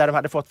Biergarten där de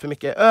hade fått för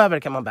mycket över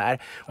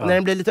camembert. Och när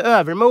den blir lite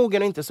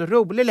övermogen och inte så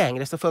rolig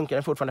längre så funkar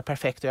den fortfarande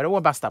perfekt att göra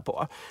åbasta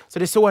på. Så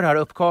det är så det har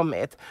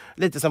uppkommit.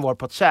 Lite som vår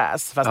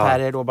potchaise, fast här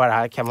är det då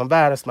bara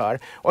camembert och smör.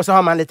 Och så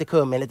har man lite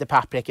kummin, lite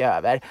paprika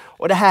över.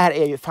 Och det här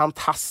är ju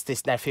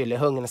fantastiskt när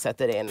fyllehungern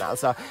sätter in.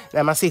 Alltså,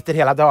 när man sitter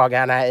hela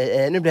dagarna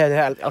nu blir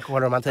det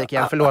alkoholromantik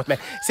igen, förlåt mig.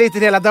 Sitter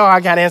hela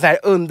dagarna i en så här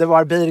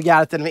underbar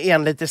Biergarten med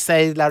 1 liter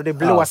sejdlar och det är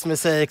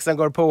blåsmusik som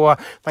går på.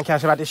 Man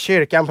kanske varit i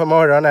kyrkan på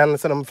morgonen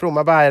som de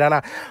fromma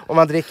bajarna och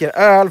man dricker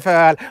öl för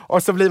öl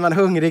och så blir man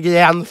hungrig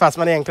igen fast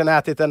man egentligen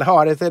ätit en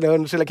hare till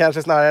lunch eller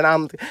kanske snarare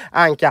en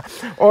anka.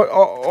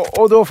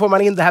 Och då får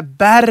man in det här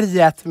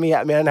berget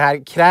med den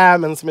här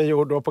krämen som är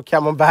gjord då på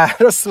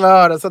camembert och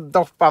smör och så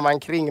doppar man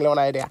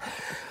kringlorna i det.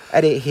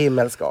 Är det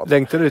himmelskap?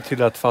 Längtar du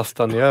till att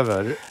fastan är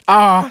över?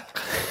 Ja.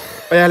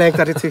 Och jag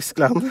längtar till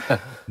Tyskland.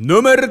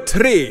 Nummer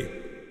 3.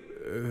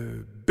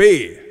 B.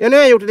 Ja, nu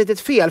har jag gjort ett litet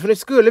fel för nu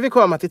skulle vi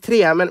komma till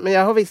 3 men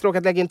jag har visst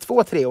råkat lägga in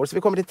 2 3 så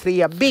vi kommer till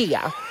 3B.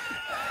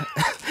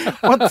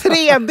 Och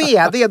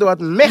 3B, det är då ett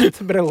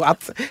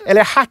mättbrot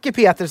eller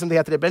hackepeter som det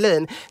heter i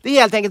Berlin. Det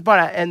är helt enkelt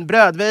bara en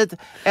brödbit,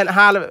 en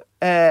halv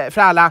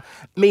fralla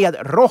med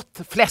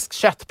rått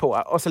fläskkött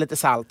på och så lite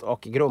salt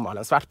och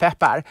grovmalen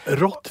svartpeppar.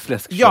 Rått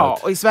fläskkött? Ja,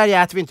 och i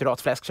Sverige äter vi inte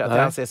rått fläskkött.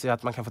 Det anses ju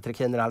att man kan få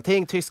trikiner och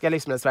allting. Tyska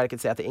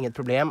livsmedelsverket säger att det är inget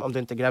problem. Om du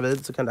inte är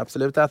gravid så kan du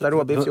absolut äta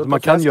råbiff. Man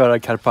kan göra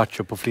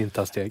carpaccio på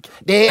flintastek?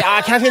 Det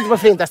är kanske inte på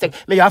flintastek,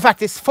 men jag har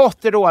faktiskt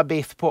fått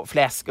råbiff på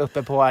fläsk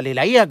uppe på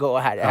Lilla Ego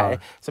här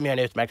som är en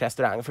utmärkt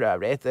restaurang för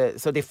övrigt.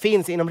 Så det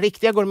finns inom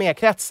riktiga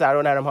gourmetkretsar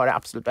och när de har det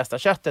absolut bästa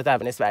köttet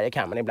även i Sverige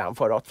kan man ibland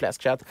få rått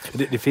fläskkött.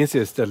 Det finns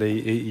ju ett ställe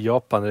i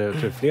Japan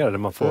där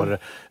man får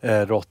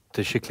rått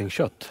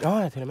kycklingkött.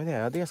 Ja, till och med det.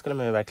 Ja, det skulle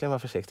man ju verkligen vara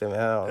försiktig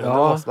med. Då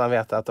måste man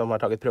veta att de har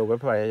tagit prover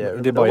på varje djur.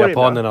 Det är bara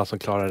japanerna som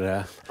klarar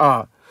det.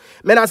 Ja.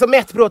 Men alltså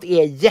mättbrot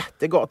är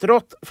jättegott.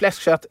 Rått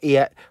fläskkött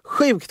är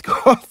sjukt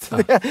gott.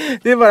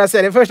 Det är bara att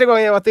säga det. Första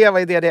gången jag åt det var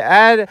i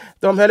DDR.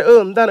 De höll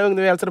undan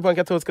ungdomar hälsade på en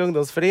katolsk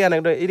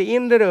ungdomsförening. I det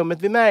inre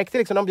rummet, vi märkte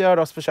liksom, de bjöd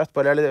oss för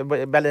köttbullar,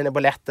 eller Berliner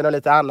Boletten och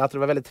lite annat. Och det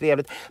var väldigt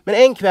trevligt. Men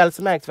en kväll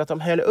så märkte vi att de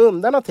höll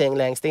undan någonting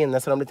längst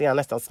inne så de lite grann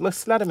nästan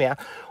smusslade med.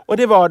 Och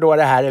det var då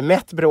det här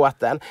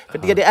mättbråten. För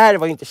DDR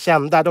var ju inte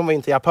kända, de var ju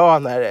inte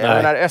japaner.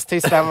 När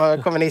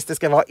Östtyskland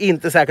kommunistiska var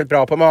inte särskilt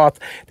bra på mat.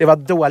 Det var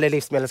dålig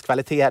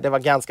livsmedelskvalitet. Det var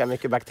ganska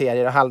mycket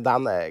bakterier och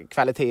halvdan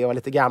kvalitet och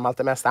lite gammalt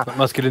det mesta.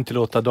 Man skulle inte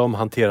låta dem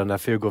hantera den här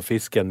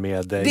fugofisken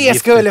med det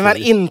skulle man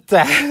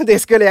inte. Det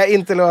skulle jag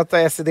inte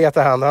låta SED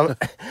ta hand om.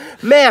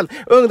 Men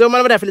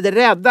ungdomarna var därför lite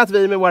rädda att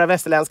vi med våra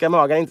västerländska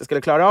magar inte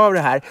skulle klara av det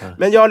här.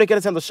 Men jag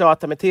lyckades ändå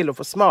tjata mig till att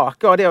få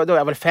smaka. Och då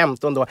jag var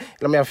 15 då,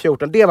 eller om jag var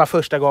 14. Det var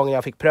första gången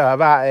jag fick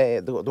pröva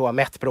då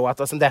mättbrot.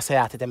 Och sen dess har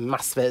jag ätit det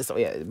massvis och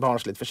är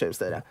barnsligt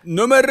förtjust i det.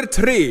 Nummer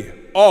 3.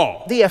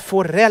 A. Det är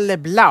forelle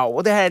blau.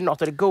 Och det här är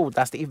något av det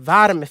godaste i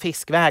varm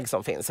fiskväg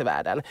som finns i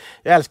världen.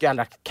 Jag älskar ju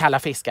andra kalla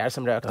fiskar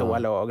som rökt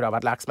ål och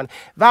gravad lax. Men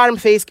varm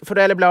fisk,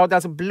 forelle blau, det är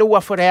alltså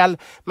blå forell.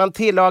 Man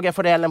tillagar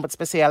forellen på ett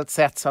speciellt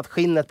sätt så att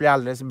skinnet blir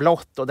alldeles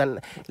blått. Och den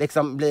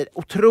liksom blir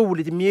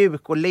otroligt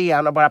mjuk och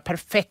len och bara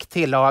perfekt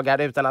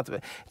tillagad. Utan att,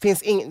 det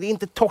är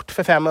inte torrt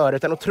för 5 öre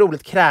utan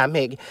otroligt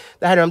krämig.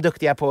 Det här är de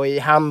duktiga på i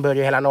Hamburg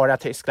och hela norra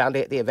Tyskland.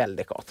 Det är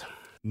väldigt gott.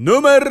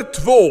 Nummer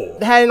 2.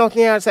 Det här är något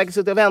ni har säkert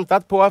suttit och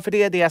väntat på. För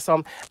det är det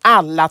som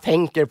alla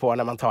tänker på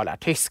när man talar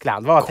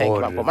Tyskland. Vad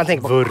tänker man på? Man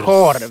tänker på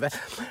korv.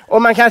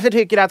 Och man kanske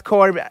tycker att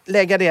korv,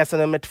 lägga det som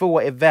nummer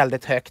 2 är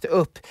väldigt högt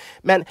upp.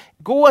 Men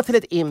gå till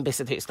ett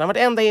imbiss i Tyskland.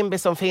 Vartenda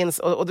imbiss som finns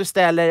och du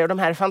ställer de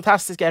här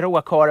fantastiska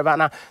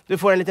råkorvarna. Du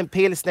får en liten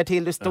pilsner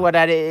till. Du står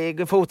där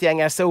i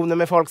fotgängarzonen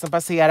med folk som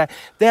passerar.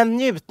 Den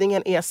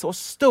njutningen är så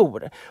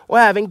stor. Och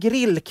även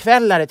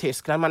grillkvällar i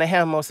Tyskland. Man är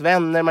hemma hos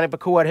vänner. Man är på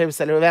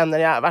kårhus eller vänner.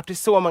 Jag har varit i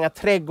så många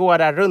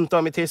trädgårdar runt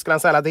om i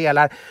Tysklands alla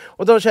delar.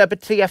 Och de köper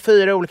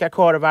 3-4 olika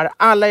korvar.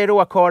 Alla är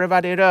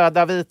råkorvar. Det är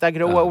röda, vita,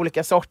 gråa,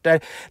 olika sorter.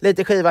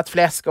 Lite skivat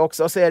fläsk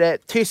också. Och så är det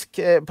tysk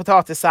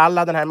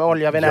potatissallad, den här med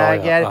olja och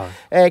vinäger.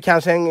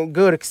 Kanske en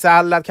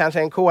gurksallad, kanske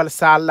en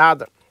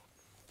kålsallad.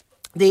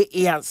 Det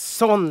är en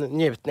sån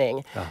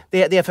njutning.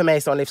 Det är för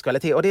mig sån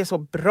livskvalitet. Och det är så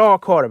bra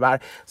korvar.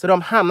 Så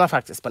de hamnar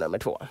faktiskt på nummer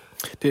 2.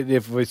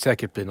 Det får ju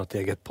säkert bli något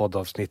eget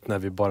poddavsnitt när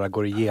vi bara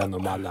går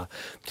igenom alla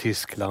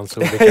Tysklands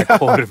olika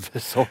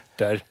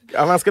korvsorter.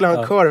 Ja, man skulle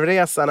ha en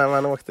korvresa när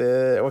man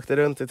åkte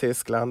runt i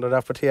Tyskland och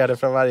rapporterade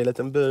från varje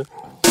liten by.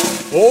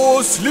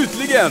 Och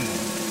slutligen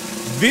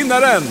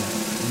Vinnaren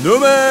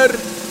nummer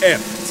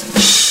 1.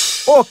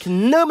 Och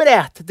nummer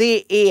 1,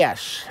 det är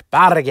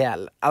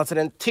Spargel. Alltså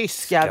den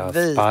tyska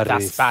vita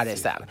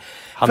sparrisen.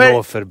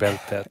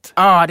 Hannoverbältet.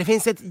 Ja, det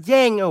finns ett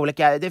gäng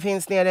olika. Det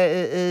finns nere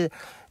i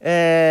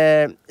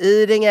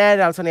Iringer,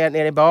 alltså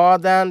nere i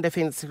Baden. Det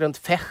finns runt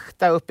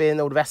Fechta uppe i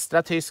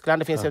nordvästra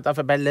Tyskland. Det finns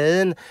utanför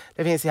Berlin.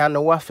 Det finns i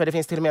Hannover. Det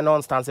finns till och med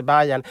någonstans i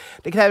Bayern.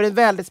 Det kräver en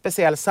väldigt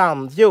speciell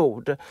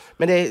sandjord.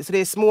 Men det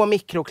är små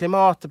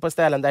mikroklimat på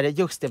ställen där det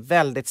just är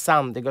väldigt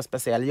sandig och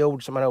speciell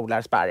jord som man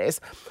odlar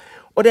sparris.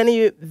 Och den är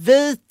ju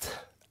vit.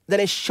 Den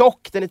är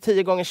tjock, den är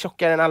 10 gånger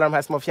tjockare än alla de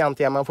här små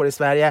fjantiga man får i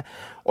Sverige.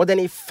 Och den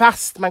är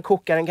fast, man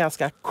kokar en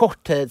ganska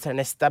kort tid så den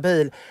är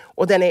stabil.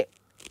 Och den är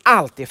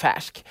alltid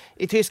färsk.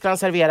 I Tyskland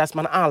serveras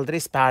man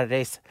aldrig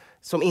sparris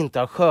som inte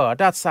har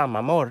skördats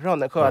samma morgon.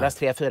 Den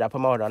skördas 3-4 på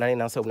morgonen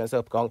innan solens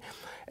uppgång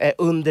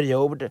under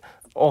jord.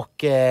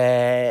 Och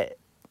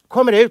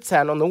kommer ut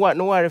sen och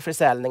når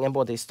försäljningen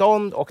både i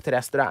stånd och till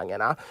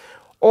restaurangerna.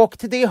 Och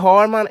till det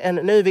har man en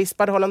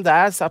nyvispad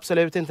hollandaise,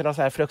 absolut inte någon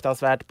så här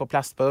fruktansvärt på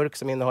plastburk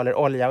som innehåller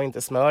olja och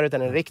inte smör,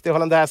 utan en riktig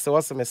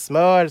hollandaisesås som är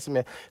smör, som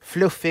är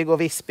fluffig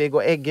och vispig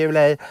och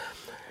äggula i.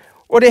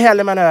 Och det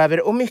häller man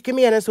över, och mycket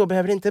mer än så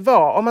behöver det inte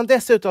vara. Om man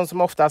dessutom,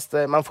 som oftast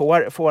man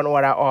får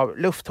några av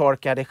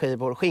lufttorkade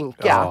skivor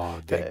skinka. Ja,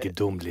 det är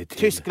gudomligt.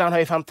 Tyskland har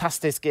ju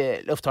fantastisk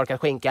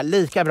lufttorkad skinka,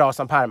 lika bra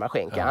som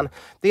Parma-skinkan. Ja.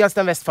 Dels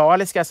den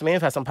westfaliska som är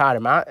ungefär som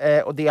Parma,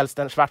 och dels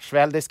den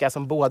schwarzwäldiska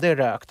som både är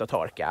rökt och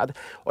torkad.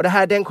 Och det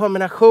här, den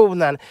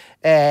kombinationen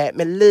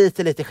med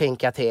lite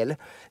skinka till.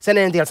 Sen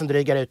är det en del som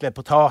drygar ut med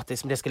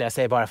potatis, men det skulle jag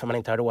säga bara för man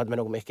inte har råd med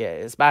nog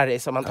mycket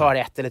sparris. Om man tar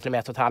 1 eller till och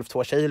med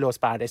 1,5-2 kilo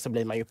sparris så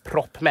blir man ju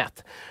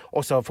proppmätt.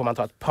 Och så får man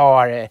ta ett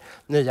par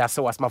nya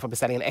sås. Man får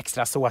beställa in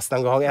extra sås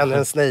någon gång, ännu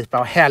en snipa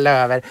och hälla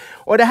över.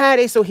 Och det här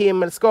är så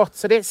himmelsgott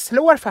så det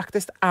slår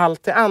faktiskt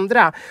allt det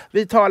andra. Vi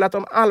har talat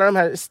om alla de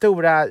här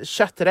stora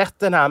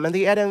kötträtterna, men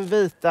det är den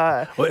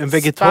vita och en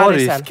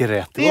vegetarisk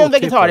rätt. Det är en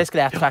vegetarisk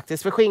rätt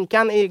faktiskt, för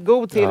skinkan är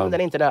god till men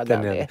den är inte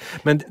nödvändig.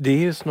 Men det är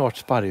ju snart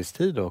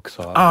sparristid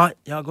också. Ja,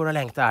 jag går och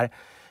längtar.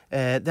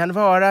 Den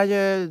varar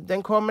ju,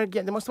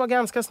 det måste vara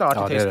ganska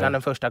snart i Tyskland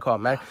den första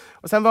kommer.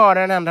 Och sen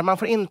varar den andra, man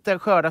får inte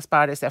skörda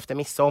sparris efter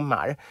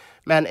midsommar.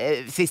 Men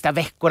sista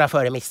veckorna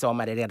före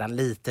midsommar är redan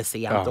lite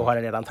sent, då har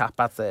den redan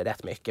tappat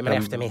rätt mycket. Men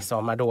efter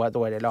midsommar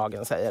då är det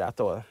lagen säger att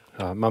då...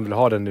 Ja, man vill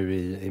ha den nu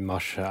i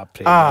mars,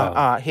 april.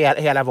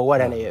 Hela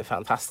våren är ju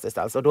fantastiskt.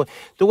 Alltså.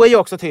 Då är ju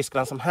också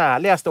Tyskland som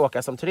härligast att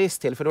åka som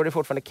turist till. För då är det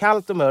fortfarande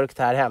kallt och mörkt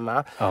här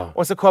hemma.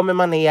 Och så kommer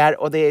man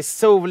ner och det är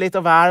soligt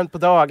och varmt på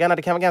dagarna.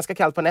 Det kan vara ganska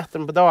kallt på nätterna,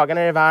 men på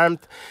dagarna är det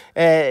varmt.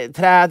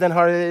 Träden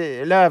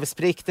har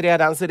lövsprikt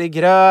redan så det är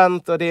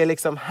grönt och det är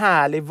liksom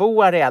härlig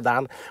vår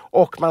redan.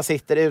 Och man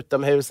sitter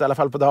utomhus i alla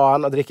fall på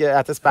dagen och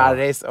äter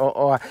sparris.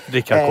 Och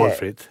dricker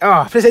alkoholfritt.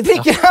 Ja, precis.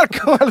 Dricker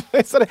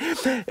alkoholfritt. Så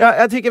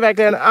jag tycker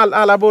verkligen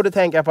alla borde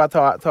tänka på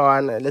att ta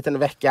en liten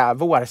vecka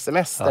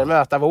vårsemester,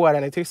 möta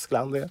våren i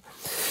Tyskland.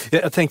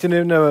 Jag tänkte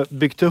nu när jag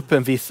byggt upp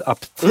en viss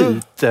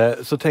aptit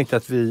så tänkte jag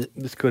att vi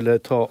skulle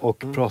ta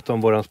och prata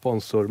om våran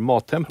sponsor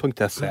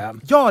Mathem.se.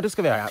 Ja, det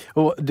ska vi göra.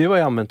 Och det har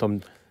jag använt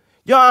om...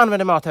 Jag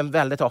använder Mathem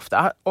väldigt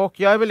ofta och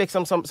jag är väl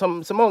liksom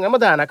som många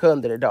moderna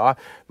kunder idag.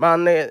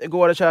 Man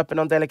går och köper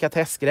någon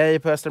delikatessgrej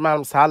på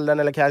Östermalmshallen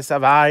eller Kajsa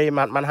Warg.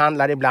 Man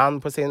handlar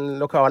ibland på sin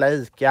lokala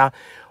ICA.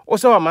 Och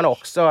så har man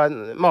också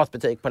en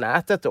matbutik på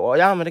nätet då.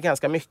 Jag använder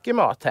ganska mycket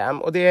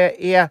Mathem och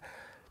det är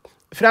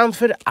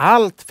framför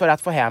allt för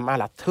att få hem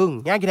alla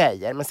tunga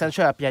grejer. Men sen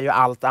köper jag ju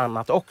allt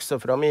annat också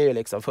för de är ju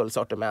liksom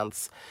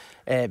fullsortiments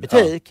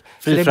butik.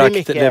 Fri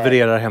frakt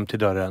levererar hem till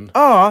dörren.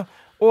 Ja.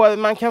 Och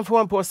man kan få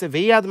en påse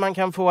ved, man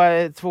kan få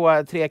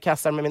 2-3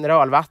 kassar med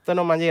mineralvatten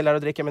om man gillar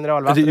att dricka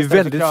mineralvatten. Du är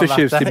väldigt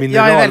förtjust i mineralvatten.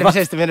 Jag är väldigt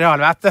förtjust i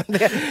mineralvatten.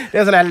 Det är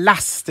en sån här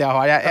last jag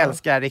har. Jag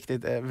älskar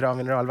riktigt bra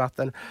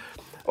mineralvatten.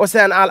 Och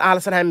sen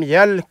all sån här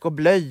mjölk och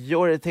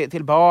blöjor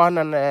till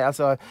barnen,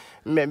 alltså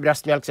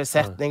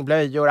bröstmjölksersättning,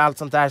 blöjor, allt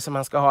sånt där som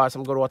man ska ha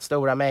som går åt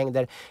stora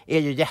mängder är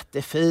ju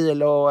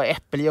jättefil och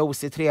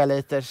äppeljuice i 3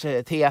 liters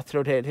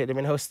tetror till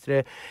min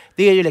hustru.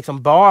 Det är ju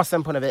liksom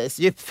basen på något vis.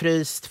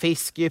 Djupfryst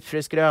fisk,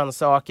 djupfryst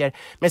grönsaker.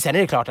 Men sen är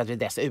det klart att vi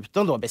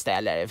dessutom då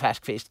beställer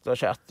färskfisk och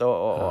kött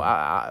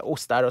och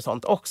ostar och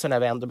sånt också när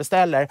vi ändå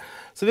beställer.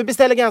 Så vi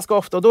beställer ganska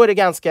ofta och då är det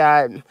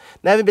ganska,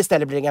 när vi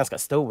beställer blir det ganska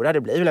stora.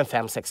 Det blir väl en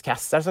 5-6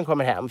 kassar som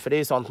kommer hem för det är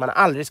ju sånt man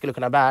aldrig skulle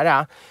kunna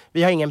bära.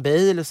 Vi har ingen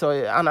bil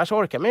så annars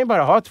orkar man ju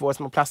bara ha 2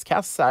 små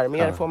plastkassar.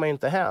 Mer får man ju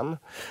inte hem.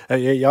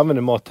 Jag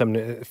använder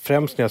Mathem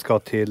främst när jag ska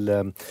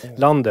till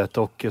landet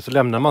och så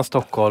lämnar man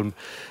Stockholm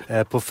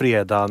på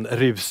fredagen,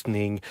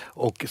 rusning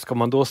och ska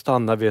man då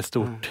stanna vid ett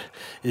stort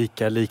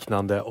ICA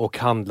liknande och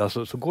handla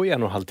så går jag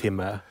 1,5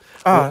 timme.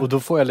 Och då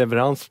får jag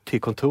leverans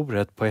till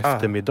kontoret på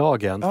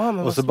eftermiddagen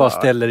och så bara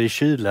ställer i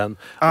kylen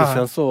och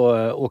sen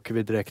så åker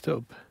vi direkt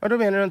upp. Ja, då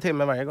vinner du en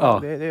timme varje gång. Ja.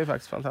 Det är ju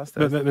faktiskt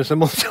fantastiskt. Men så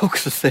måste jag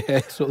också säga, jag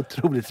är så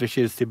otroligt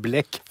förtjust i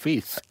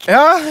bläckfisk.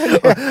 Ja,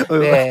 och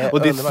det är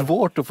underbart.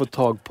 svårt att få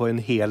tag på en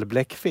hel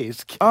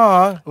bläckfisk.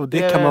 Ja, Och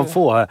det kan man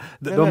få.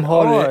 De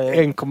har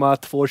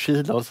 1,2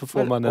 kilo och så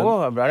får man en...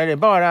 Åh, bra. Det är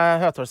bara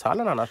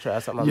Hötorgshallen annars tror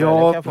jag som man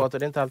kan få. Det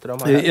är inte alltid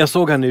de har. Jag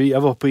såg här nu,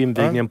 jag var på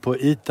invigningen på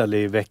Italy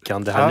i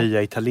veckan. Det här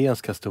nya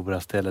italienska stora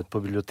stället på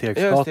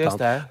Biblioteksgatan. Just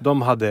det.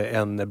 De hade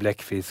en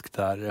bläckfisk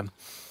där.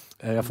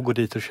 Jag får gå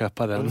dit och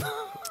köpa den.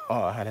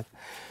 Ja, härligt.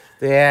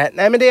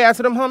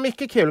 De har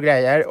mycket kul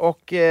grejer och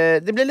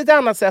det blir lite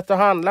annat sätt att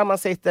handla. Man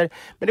sitter,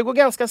 men det går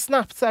ganska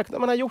snabbt säkert när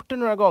man har gjort det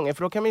några gånger,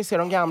 för då kan man ju se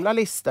de gamla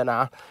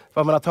listorna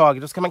vad man har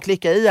tagit. Då ska man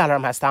klicka i alla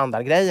de här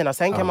standardgrejerna.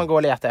 Sen kan man gå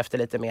och leta efter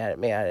lite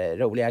mer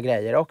roliga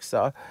grejer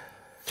också.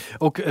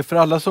 Och för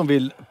alla som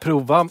vill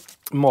prova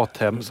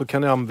Mathem så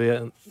kan ni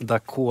använda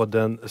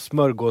koden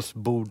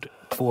smörgåsbord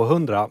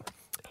 200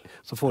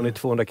 så får ni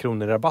 200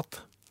 kronor i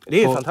rabatt.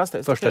 Det är ju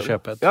fantastiskt. Första kul.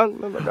 köpet. Ja,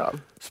 men vad bra.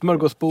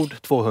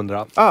 Smörgåsbord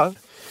 200. Ja.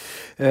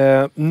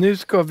 Nu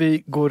ska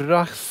vi gå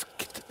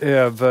raskt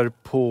över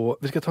på...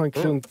 Vi ska ta en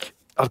klunk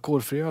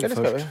alkoholfri öl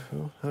först.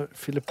 Ja, här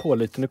fyller på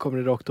lite. Nu kommer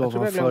det rakt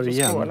ovanför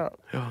igen.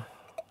 Ja,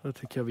 då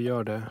tycker jag vi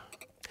gör det.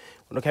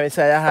 Och då kan vi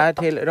säga här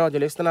till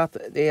radiolyssnarna att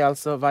det är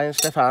alltså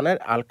Weihenstephaner,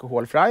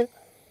 alkoholfri.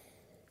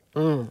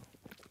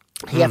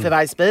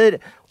 Hefeweißbier.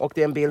 Och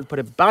det är en bild på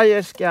det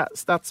bayerska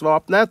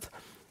stadsvapnet.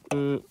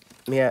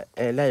 Med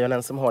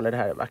lejonen som håller det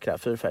här vackra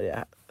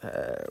fyrfärgiga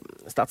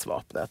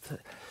stadsvapnet.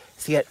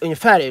 Ser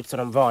ungefär ut som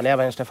de vanliga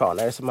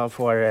Weihenstephaner, så man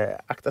får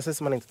akta sig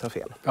så man inte tar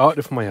fel. Ja,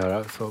 det får man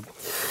göra. Så.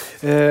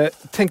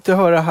 Tänkte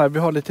höra här, vi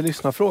har lite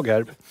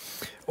lyssnarfrågor.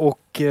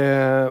 Och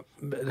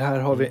här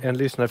har vi en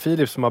lyssnare,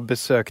 Filip, som har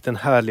besökt den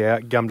härliga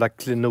gamla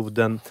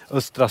klenoden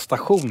Östra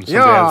station som du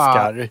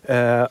älskar.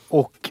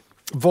 Och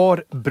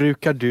var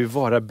brukar du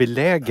vara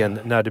belägen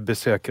när du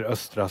besöker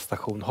Östra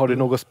station? Har du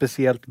något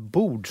speciellt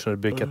bord som du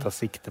brukar ta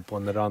sikte på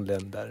när du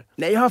anländer?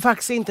 Nej, jag har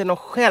faktiskt inte något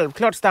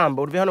självklart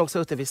stambord. Vi har nog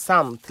suttit vid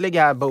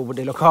samtliga bord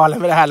i lokalen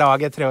med det här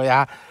laget, tror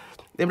jag.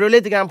 Det beror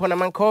lite grann på när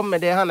man kommer.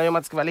 Det handlar ju om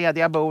att det ska vara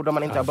lediga bord om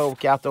man inte har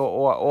bokat.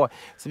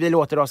 Så vi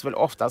låter oss väl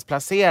oftast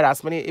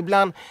placeras. Men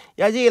ibland,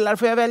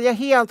 får jag välja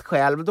helt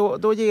själv,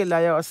 då gillar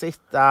jag att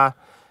sitta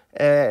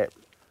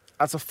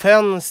alltså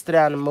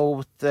fönstren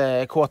mot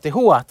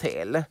KTH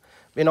till.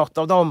 Vid något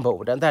av de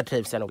borden, där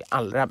trivs jag nog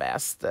allra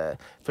bäst.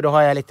 För då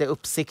har jag lite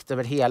uppsikt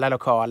över hela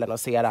lokalen och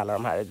ser alla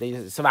de här. Det är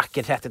ju så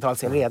vacker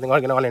 30-talsinredning,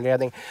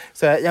 originalinredning.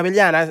 Så jag vill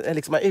gärna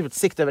liksom ha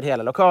utsikt över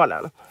hela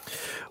lokalen.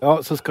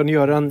 Ja, så ska ni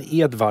göra en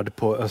Edvard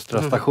på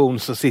Östra station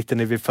så sitter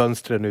ni vid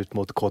fönstren ut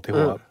mot KTH.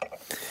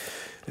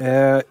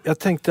 Jag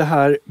tänkte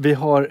här, vi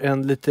har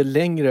en lite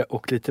längre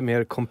och lite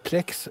mer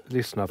komplex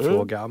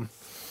lyssnarfråga.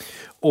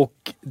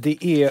 Och det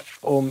är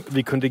om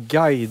vi kunde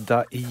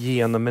guida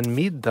igenom en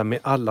middag med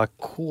alla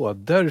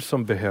koder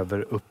som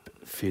behöver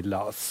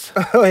uppfyllas.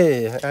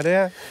 Oj, är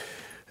det?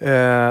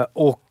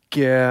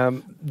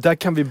 Där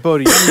kan vi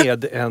börja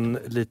med en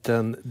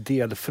liten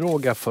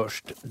delfråga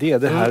först. Det är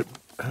det här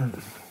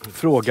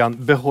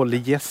frågan, behåller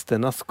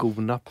gästerna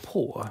skorna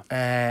på?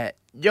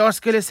 Jag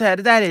skulle säga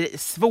det där är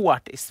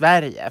svårt i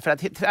Sverige. För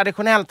att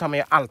traditionellt har man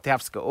ju alltid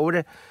haft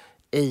skor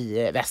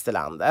i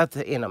västerlandet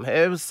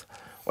inomhus.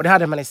 Och det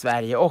hade man i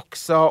Sverige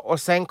också. Och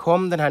sen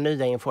kom den här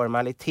nya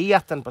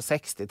informaliteten på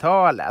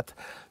 60-talet.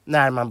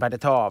 När man började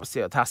ta av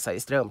sig och tassa i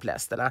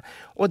strumplästerna.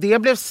 Och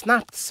det blev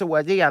snabbt så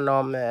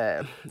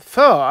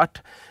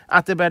genomfört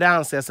att det började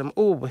anses som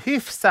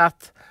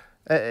ohyfsat.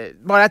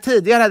 Bara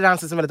tidigare hade det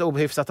ansetts som väldigt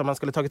ohyfsat om man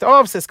skulle tagit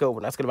av sig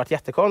skorna. Det skulle varit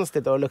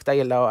jättekonstigt och lukta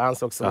illa och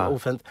ansågs som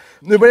ofint.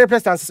 Nu börjar det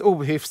plötsligt anses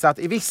ohyfsat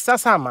i vissa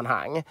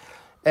sammanhang.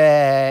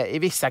 I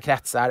vissa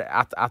kretsar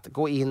att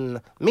gå in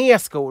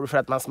med skor för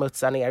att man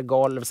smutsar ner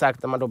golv,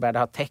 särskilt när man då började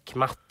ha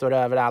täckmattor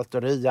överallt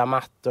och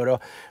ryamattor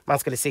och man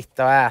skulle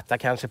sitta och äta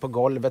kanske på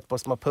golvet på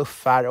små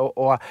puffar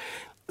och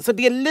så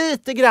det är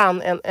lite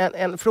grann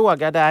en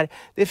fråga där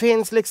det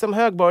finns liksom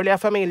högborgerliga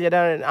familjer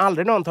där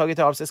aldrig någon tagit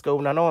av sig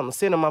skorna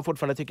någonsin och man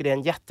fortfarande tycker det är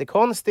en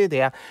jättekonstig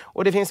idé.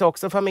 Och det finns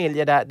också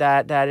familjer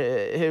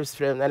där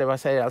husfrun, eller vad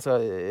säger alltså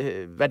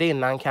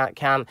värdinnan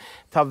kan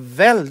ta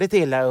väldigt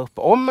illa upp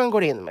om man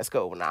går in med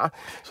skorna.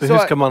 Så hur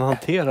ska man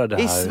hantera det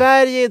här? I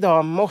Sverige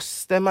idag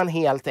måste man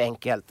helt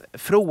enkelt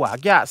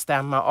fråga,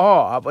 stämma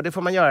av. Och det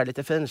får man göra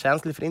lite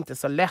finkänsligt för det är inte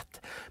så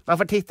lätt. Man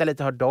får titta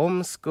lite, har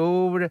de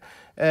skor?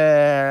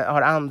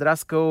 Har andra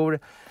skor.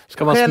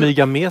 Ska man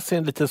smyga med sig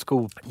en liten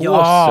skopåse?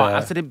 Ja,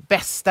 alltså det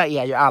bästa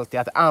är ju alltid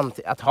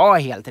att ha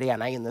helt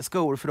rena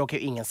inneskor, för då kan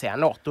ju ingen säga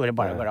något. Då är det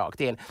bara att gå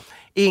rakt in.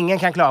 Ingen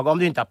kan klaga om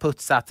du inte har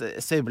putsat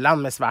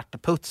sulan med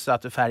svart puts så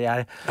att du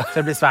färgar så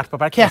det blir svart på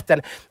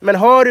parketten. Men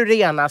har du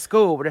rena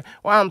skor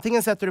och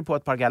antingen sätter du på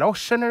ett par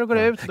galoscher när du går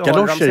ut.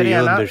 Galoscher är ju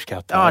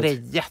underskattat. Ja, det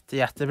är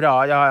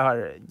jättebra. Jag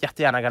har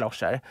jättegärna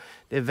galoscher.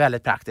 Det är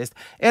väldigt praktiskt.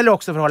 Eller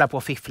också för att hålla på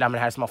och fiffla med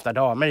det här som ofta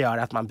damer gör,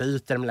 att man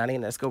byter mellan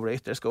innerskor och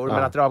ytterskor.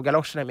 Men att dra av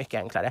galoscherna är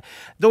mycket enklare.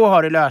 Då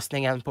har du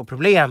lösningen på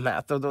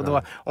problemet.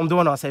 Och om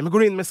då någon säger, men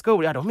går in med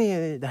skor? Ja,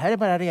 det här är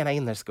bara rena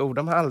innerskor.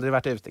 De har aldrig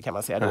varit ute, kan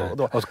man säga.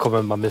 Då. Och så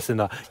kommer man med sina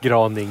sina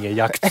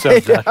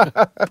Graninge-jaktstövlar.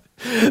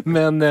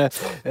 Men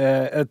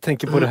jag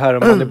tänker på det här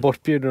om man är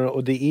bortbjuden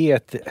och det är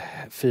ett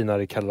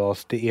finare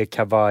kalas. Det är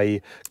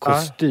kavaj,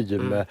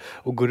 kostym.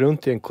 Och gå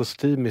runt i en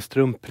kostym i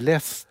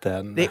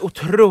strumplästen. Det är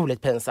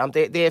otroligt pinsamt.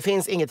 Det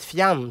finns inget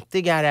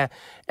fjantigare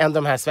än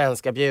de här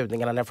svenska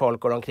bjudningarna när folk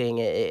går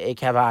omkring i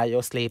kavaj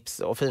och slips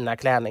och fina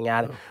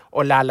klänningar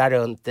och lallar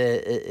runt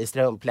i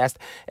strumpläst.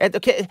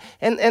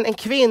 En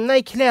kvinna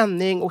i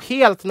klänning och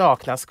helt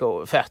nakna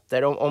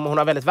fötter, om hon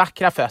har väldigt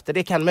vackra fötter,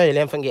 det kan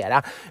möjligen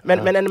fungera.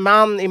 Men en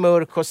man i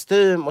mörk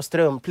kostym och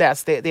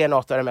strumpläst, det är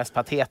något av det mest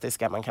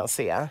patetiska man kan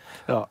se.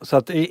 Ja, så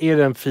att är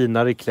det en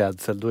finare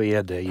klädsel, då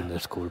är det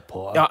innerskor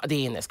på. Ja, det är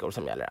innerskor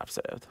som gäller,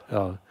 absolut.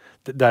 Ja.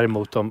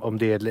 Däremot om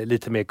det är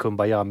lite mer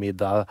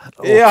kumbaya-middag.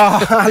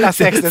 Ja, alla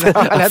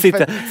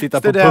 60-talet.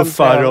 sitta på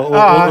puffar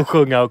och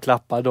sjunga och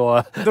klappa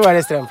då. Då är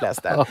det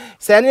strumplästen. Ja.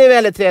 Sen är det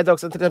väldigt trevligt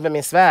också, till exempel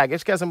min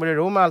svägerska som bor i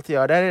Rom alltid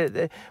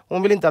gör.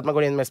 Hon vill inte att man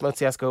går in med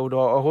smutsiga skor då,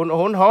 och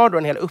hon har då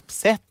en hel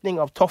uppsättning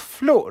av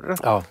tofflor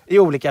i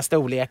olika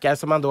storlekar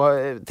som man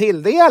då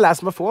tilldelar.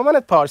 Så får man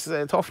ett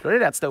par tofflor i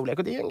rätt storlek,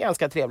 och det är en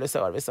ganska trevlig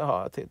service att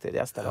ha till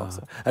gästerna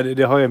också.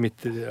 Det har jag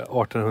mitt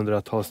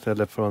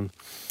 1800-talsställe från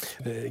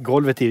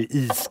golvet är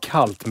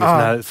iskallt med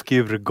såna här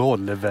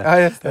skurgolv.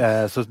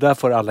 Så där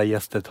får alla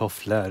gäster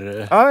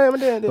tofflor. Ja, men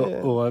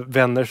det. Och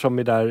vänner som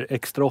är där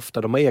extra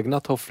ofta, de har egna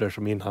tofflor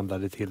som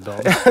inhandlade till dem.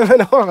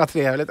 Men vad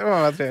trevligt.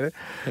 Nej,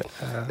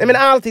 men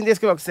allting, det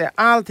ska vi också säga,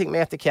 allting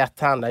med etikett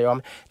handlar ju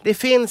om. Det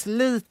finns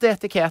lite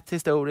etikett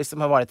historiskt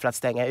som har varit för att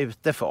stänga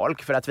ute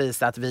folk, för att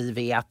visa att vi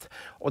vet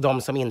och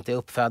de som inte är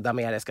uppfödda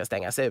med det ska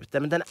stängas ute.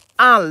 Men den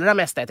allra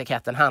mesta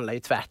etiketten handlar ju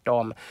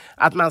tvärtom.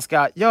 Att man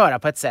ska göra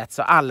på ett sätt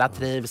så alla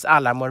trivs,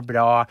 alla mår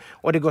bra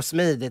och det går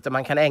smidigt och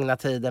man kan ägna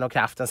tiden och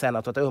kraften sen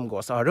åt att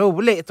umgås och ha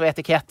roligt. Och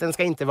etiketten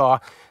ska inte vara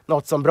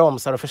något som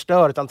bromsar och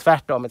förstör, utan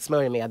tvärtom ett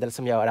smörjmedel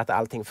som gör att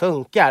allting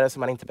funkar så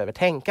man inte behöver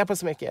tänka på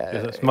så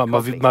mycket.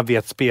 Man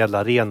vet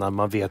spelarenan,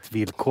 man vet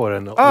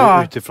villkoren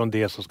och utifrån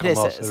det så ska man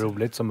vara så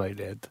roligt som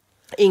möjligt.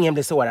 Ingen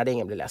blir sårad,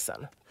 ingen blir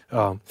ledsen.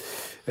 Ja.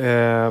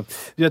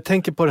 Jag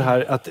tänker på det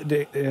här att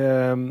det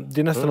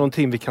är nästan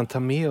någonting vi kan ta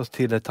med oss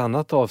till ett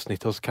annat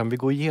avsnitt och så kan vi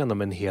gå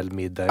igenom en hel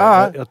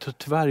middag. Jag tror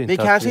tyvärr inte vi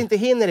kanske inte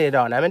hinner det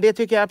idag, men det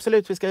tycker jag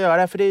absolut vi ska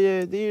göra, för det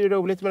är ju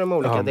roligt med de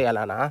olika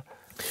delarna.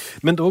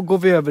 Men då går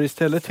vi över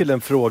istället till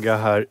en fråga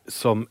här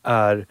som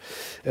är,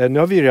 nu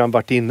har vi redan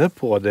varit inne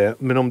på det,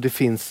 men om det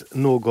finns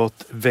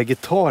något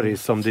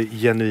vegetariskt som du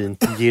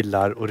genuint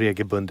gillar och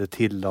regelbundet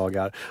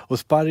tillagar. Och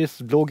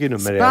sparris blogg är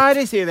nummer 1.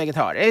 Sparris är ju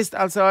vegetariskt,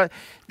 alltså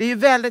det är ju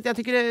väldigt,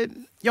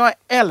 jag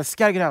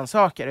älskar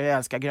grönsaker och jag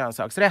älskar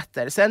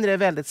grönsaksrätter. Sen är det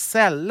väldigt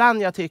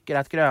sällan jag tycker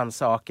att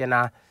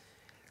grönsakerna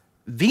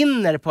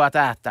vinner på att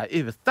äta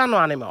utan något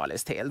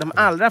animaliskt till. De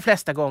allra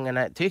flesta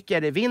gångerna tycker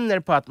jag det vinner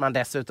på att man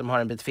dessutom har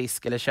en bit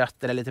fisk eller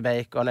kött eller lite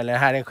bacon eller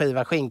här en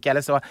skiva skinka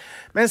eller så.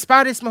 Men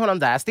sparris med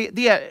hollandaise,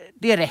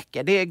 det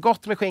räcker. Det är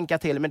gott med skinka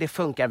till, men det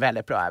funkar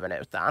väldigt bra även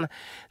utan.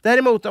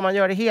 Däremot om man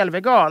gör det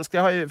helveganskt,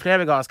 jag har ju flera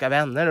veganska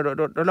vänner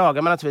och då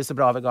lagar man naturligtvis så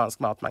bra vegansk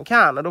mat man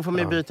kan. Och då får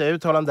man byta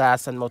ut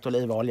hollandaisen mot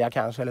olivolja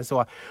kanske eller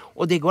så.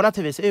 Och det går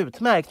naturligtvis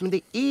utmärkt, men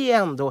det är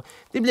ändå,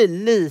 det blir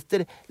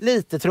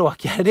lite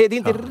tråkigare. Det är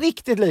inte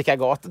riktigt lika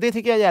gott. Det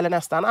tycker jag gäller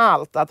nästan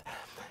allt.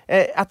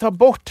 Att ta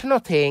bort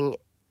någonting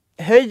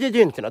höjer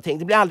ju inte någonting.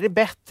 Det blir aldrig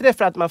bättre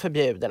för att man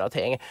förbjuder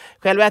någonting.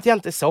 Själv äter jag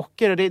inte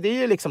socker och det är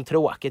ju liksom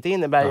tråkigt. Det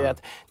innebär ju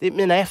att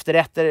mina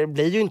efterrätter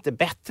blir ju inte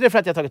bättre för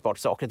att jag tagit bort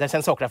sockret.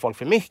 Sen sockrar folk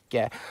för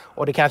mycket.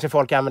 Och det kanske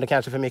folk använder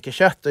kanske för mycket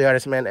kött och gör det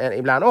som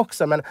ibland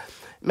också.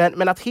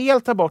 Men att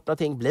helt ta bort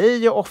någonting blir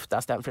ju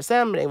oftast en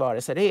försämring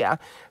vare sig det är.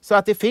 Så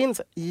att det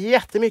finns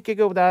jättemycket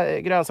goda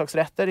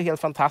grönsaksrätter, det är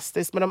helt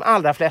fantastiskt. Men de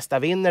allra flesta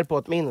vinner på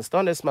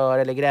åtminstone smör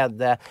eller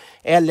grädde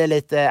eller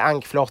lite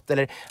ankflott.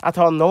 Eller att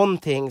ha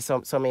någonting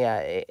som är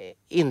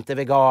inte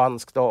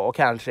veganskt och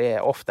kanske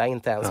ofta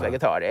inte ens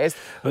vegetariskt.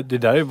 Det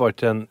där har ju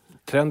varit en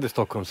trend i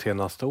Stockholm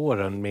senaste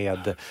åren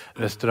med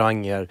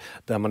restauranger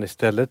där man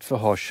istället för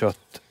att ha kött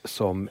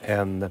som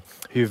en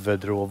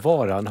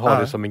huvudråvara har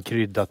det som en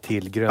krydda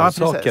till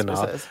grönsakerna.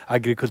 Precis.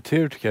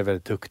 Agrikultur tycker jag är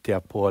väldigt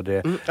duktiga på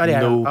det.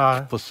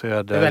 Nok på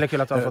Söder. Det är väldigt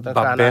kul att de har fått en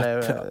stjärna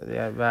nu. Det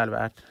är väl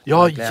värt.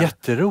 Ja,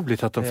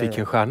 jätteroligt att de fick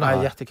en stjärna.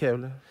 Ja,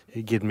 jättekul.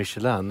 I Guide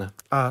Michelin.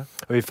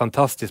 Det är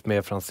fantastiskt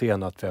med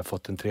Franzén att vi har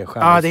fått en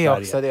 3-stjärna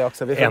i Sverige. Det är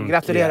också. Vi får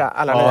gratulera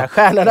alla nya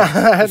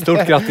stjärnorna.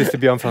 Stort grattis till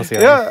Björn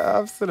Franzén. Ja,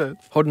 absolut.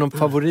 Har du någon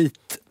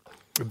favorit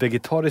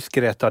vegetarisk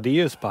rätt? Det är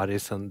ju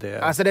sparrisen.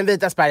 Alltså den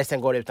vita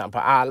sparrisen går utan på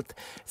allt.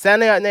 Sen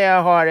när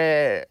jag har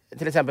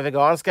till exempel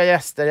veganska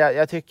gäster,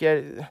 jag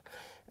tycker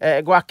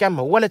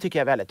guacamole tycker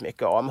jag väldigt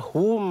mycket om.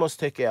 Hummus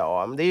tycker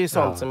jag om. Det är ju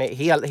sånt som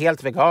är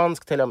helt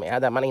veganskt till och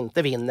med, där man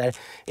inte vinner.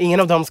 Ingen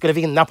av dem skulle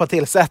vinna på att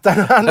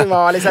tillsätta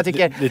animaliskt. Jag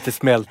tycker lite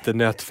smält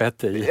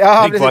nötfett i.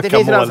 Ja, precis. Det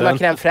finns någon som har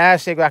crème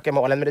fraîche i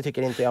guacamolen, men det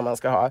tycker inte jag man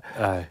ska ha.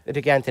 Nej. Det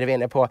tycker jag inte det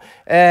vinner på.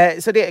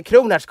 Så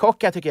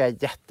kronärtskocka tycker jag är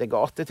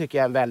jättegott. Det tycker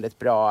jag är en väldigt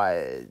bra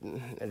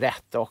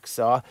rätt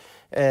också.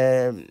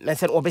 Men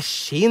sen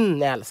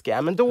aubergine älskar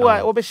jag. Men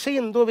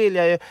aubergine, då vill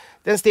jag ju...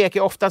 Den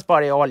steker oftast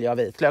bara i olja och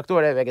vitlök. Då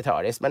är det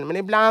vegetariskt. Men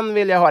ibland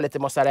vill jag ha lite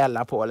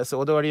mozzarella på eller så.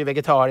 Och då är det ju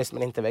vegetariskt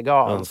men inte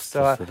veganskt.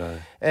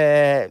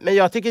 Men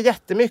jag tycker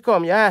jättemycket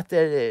om, jag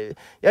är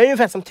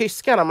ungefär som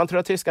tyskarna. Man tror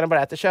att tyskarna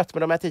bara äter kött,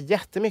 men de äter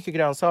jättemycket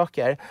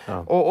grönsaker. Ja.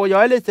 Och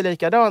jag är lite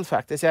likadant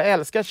faktiskt. Jag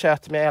älskar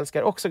kött, men jag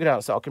älskar också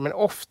grönsaker. Men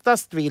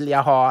oftast vill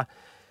jag ha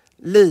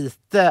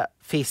lite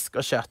fisk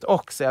och kött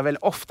också. Jag vill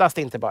oftast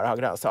inte bara ha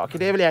grönsaker.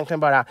 Det är väl egentligen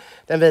bara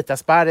den vita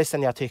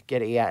sparrisen jag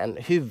tycker är en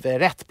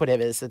huvudrätt på det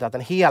viset att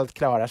den helt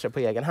klarar sig på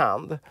egen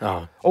hand.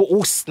 Ja. Och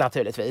ost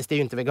naturligtvis. Det är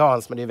ju inte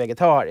veganskt, men det är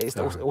vegetariskt.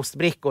 Ja.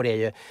 Ostbrickor är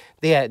ju,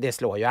 det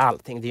slår ju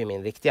allting. Det är ju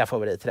min riktiga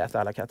favoriträtt,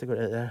 alla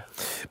kategorier.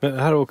 Men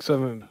här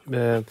också,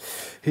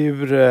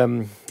 hur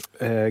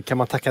kan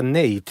man tacka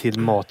nej till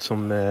mat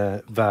som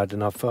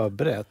världen har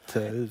förberett?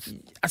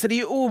 Alltså det är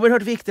ju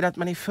oerhört viktigt att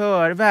man i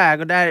förväg,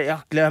 och där jag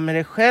glömmer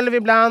det själv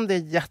ibland, det är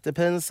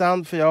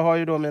jättepinsamt för jag har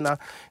ju då mina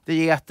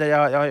dieter,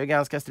 jag har ju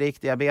ganska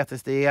strikt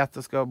diabetesdiet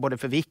och ska både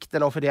för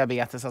vikten och för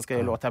diabetesen ska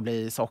jag låta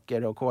bli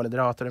socker och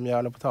kolhydrater och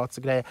mjöl och potatis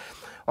och grejer.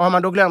 Och har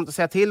man då glömt att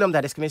säga till om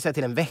det ska man ju säga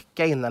till en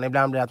vecka innan,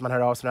 ibland blir det att man hör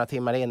av sig några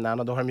timmar innan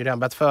och då har de ju redan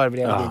börjat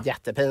förbereda, det är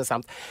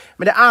jättepinsamt.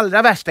 Men det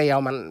allra värsta är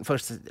om man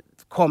först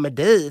kommer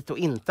dit och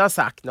inte har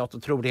sagt något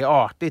och tror det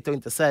är artigt och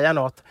inte säga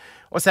något.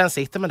 Och sen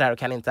sitter man där och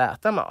kan inte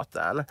äta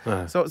maten.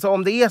 Så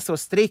om det är så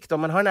strikt,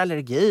 om man har en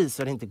allergi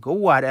så det inte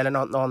går, eller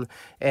någon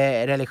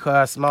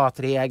religiös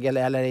matregel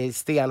eller är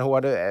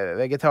stenhård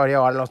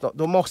vegetarian eller något,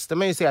 då måste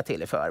man ju säga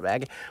till i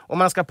förväg. Och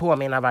man ska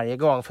påminna varje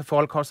gång, för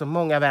folk har så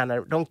många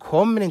vänner, de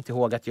kommer inte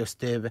ihåg att just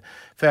du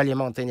följer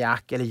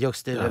Montignac, eller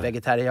just du är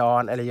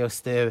vegetarian, eller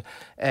just du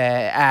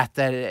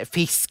äter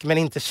fisk men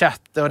inte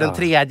kött, och den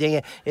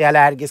tredje är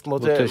allergisk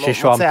mot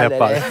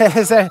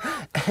celler.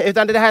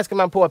 Utan det här ska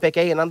man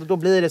påpeka innan, då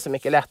blir det så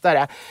mycket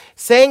lättare.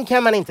 Sen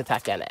kan man inte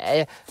tacka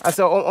nej.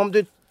 Alltså om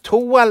du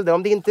tål det,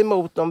 om det inte är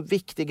emot någon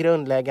viktig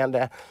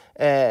grundläggande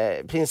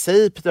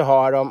princip du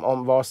har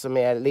om vad som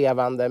är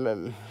levande,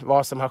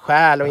 vad som har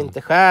själ och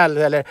inte själ,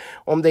 eller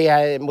om det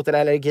är mot en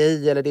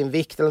allergi eller din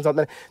vikt eller något sånt.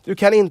 Men du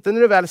kan inte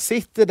när du väl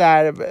sitter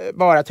där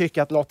bara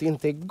tycka att något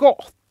inte är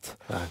gott.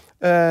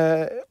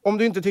 Om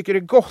du inte tycker det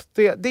är gott,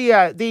 det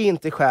är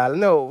inte skäl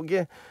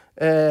nog.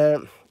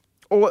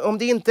 Och om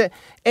det inte,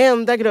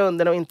 enda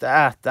grunden att inte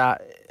äta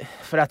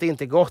för att det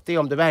inte är gott är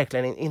om du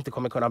verkligen inte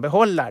kommer kunna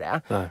behålla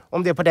det. Nej.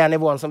 Om det är på den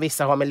nivån som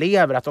vissa har med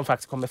lever, att de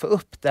faktiskt kommer få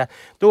upp det,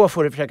 då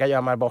får du försöka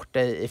gömma bort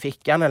det i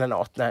fickan eller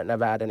något när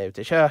världen är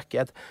ute i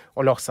köket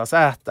och låtsas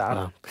äta.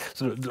 Ja.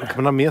 Så då kan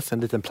man ha med sig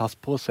en liten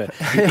plastpåse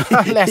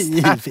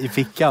i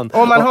fickan.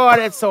 Om man har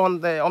ett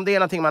sånt, om det är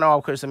någonting man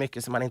avskyr så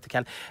mycket som man inte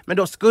kan, men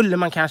då skulle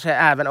man kanske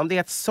även, om det är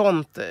ett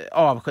sånt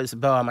avsky, så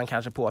bör man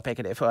kanske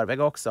påpeka det i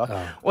förväg också. Ja.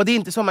 Och det är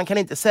inte så, man kan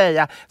inte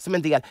säga som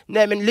en del,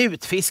 nej men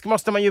lutfisk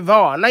måste man ju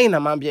varna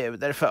innan man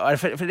bjuder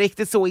för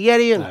riktigt så är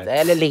det ju inte. Nej.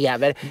 Eller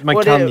lever.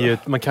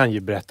 Man kan ju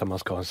berätta om man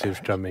ska ha en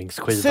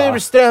surströmmingsskiva.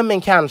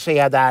 Surströmming kanske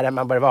är där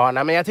man bör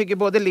varna, men jag tycker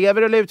både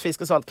lever och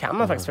lutfisk och sånt kan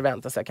man faktiskt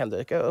förvänta sig kan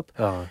dyka upp.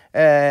 Ja.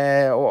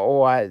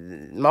 Och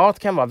mat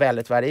kan vara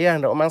väldigt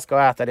varierande, och man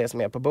ska äta det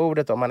som är på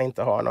bordet om man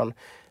inte har någon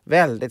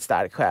väldigt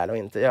stark skäl att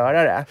inte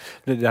göra det.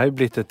 Det har ju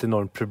blivit ett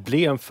enormt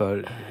problem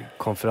för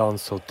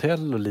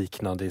konferenshotell och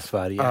liknande i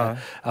Sverige.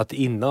 Att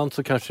innan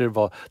så kanske det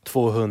var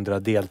 200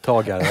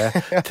 deltagare.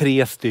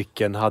 3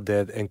 stycken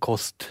hade en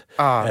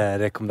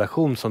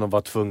kostrekommendation som de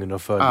var tvungna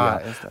att följa.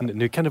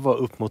 Nu kan det vara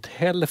upp mot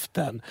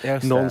hälften.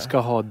 Någon ska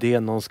ha det,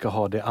 någon ska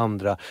ha det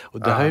andra. Och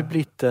det har ju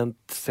blivit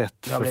ett sätt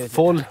för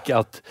folk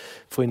att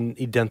få en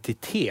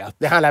identitet.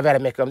 Det handlar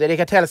väldigt mycket om det.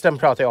 Rickard Hellström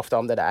pratar ju ofta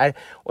om det där.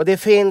 Och det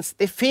finns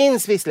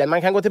visserligen,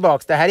 man kan gå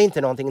tillbaka, det här är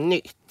inte någonting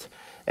nytt.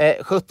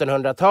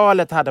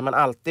 1700-talet hade man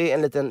alltid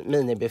en liten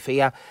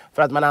minibuffé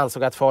för att man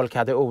ansåg att folk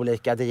hade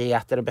olika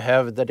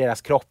dieter,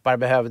 deras kroppar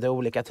behövde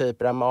olika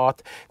typer av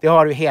mat. Det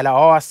har ju hela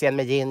Asien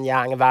med yin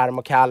yang, varm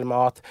och kall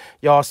mat.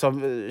 Jag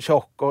som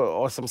tjock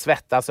och som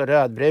svettas och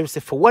rödbrus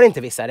får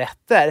inte vissa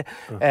rätter.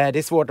 Det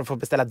är svårt att få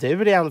beställa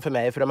durian för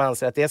mig, för de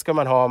anser att det ska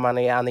man ha om man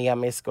är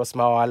anemisk och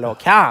smal och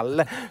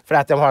kall, för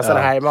att de har såna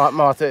här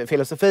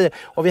matfilosofier.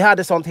 Och vi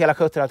hade sånt hela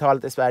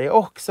 1700-talet i Sverige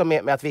också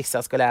med att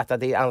vissa skulle äta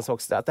det,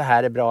 ansågs att det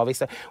här är bra,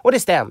 vissa. Och det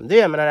stämde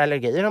ju, men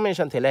allergier har man ju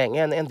känt till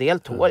länge.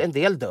 En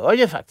del dör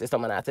ju faktiskt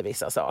om man äter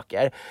vissa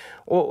saker.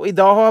 Och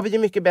idag har vi ju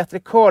mycket bättre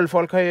koll.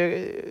 Folk har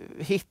ju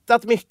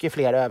hittat mycket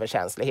fler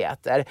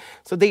överkänsligheter.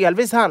 Så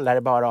delvis handlar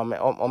det bara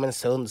om en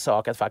sund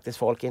sak, att faktiskt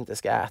folk inte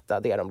ska äta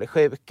det de blir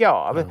sjuka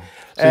av.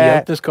 Så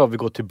egentligen ska vi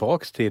gå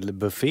tillbaks till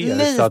bufféer?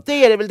 Lite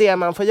är det väl det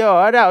man får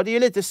göra. Och det är ju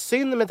lite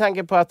synd med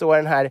tanke på att då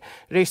den här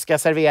ryska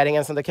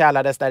serveringen som det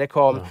kallades när det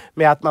kom,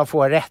 med att man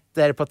får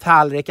rätter på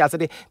tallrik. Alltså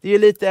det är ju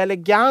lite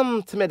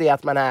elegant med det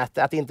att man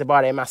äter, att det inte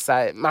bara är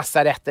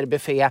massa rätter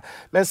buffé.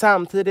 Men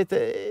samtidigt,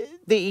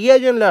 det är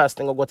ju en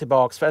lösning att gå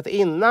tillbaks, för att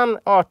innan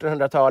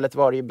 1800-talet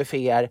var det ju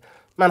bufféer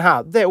man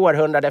hade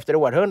århundrade efter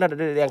århundrade,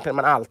 det är egentligen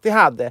man alltid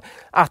hade,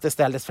 att det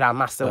ställdes fram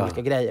massa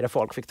olika grejer och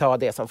folk fick ta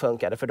det som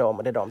funkade för dem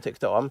och det de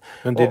tyckte om.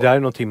 Men det där är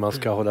någonting man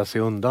ska hålla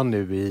sig undan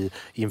nu i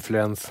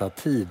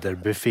influensatider,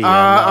 bufféerna.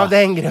 Ja, av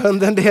den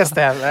grunden, det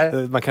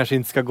stämmer. Man kanske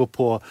inte ska gå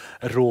på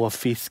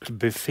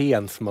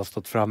råfiskbuffén som har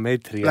stått framme i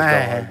 3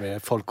 dagar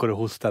med folk går och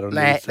hostar och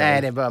Nej,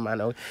 det bör man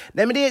nog.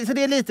 Nej, men så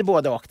det är lite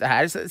både och det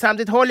här.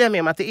 Samtidigt håller jag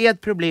med om att det är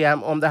ett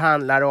problem om det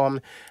handlar om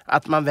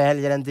att man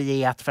väljer en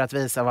diet för att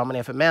visa vad man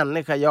är för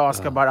människa. Jag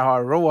ska bara ha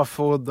raw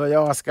food och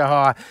jag ska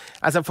ha...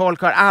 Alltså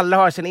alla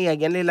har sin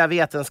egen lilla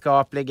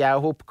vetenskapliga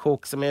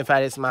hopkok som är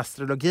ungefär som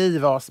astrologi,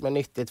 vad som är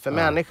nyttigt för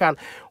människan.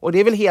 Och det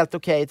är väl helt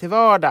okej till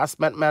vardags,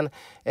 men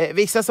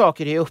vissa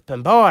saker är ju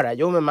uppenbara.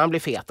 Jo, men man blir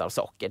fet av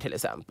socker till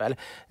exempel.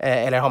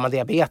 Eller har man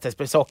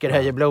diabetes, socker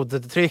höjer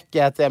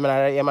blodtrycket. Jag menar,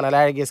 är man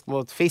allergisk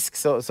mot fisk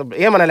så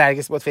är man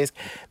allergisk mot fisk.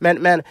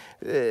 Men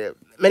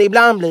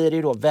ibland blir det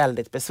ju då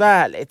väldigt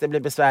besvärligt. Det blir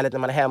besvärligt när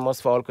man är hemma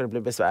hos folk och det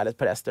blir besvärligt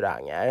på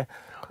restauranger.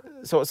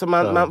 Så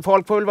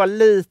folk får väl vara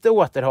lite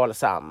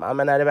återhållsamma,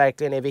 men när det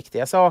verkligen är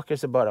viktiga saker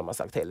så bör de ha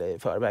sagt till i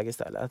förväg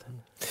istället.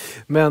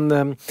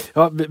 Men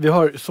vi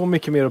har så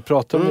mycket mer att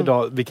prata om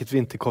idag, vilket vi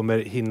inte kommer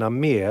hinna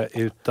med,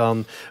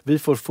 utan vi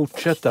får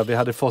fortsätta. Vi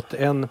hade fått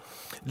en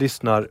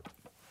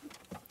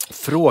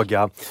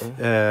lyssnarfråga.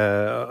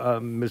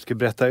 Vi ska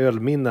berätta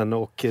ölminnen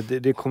och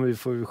det kommer vi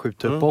få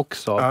skjuta upp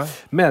också.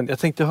 Men jag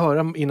tänkte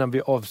höra innan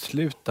vi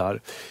avslutar.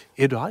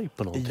 Är du arg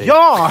på någonting?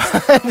 Ja,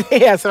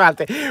 det är som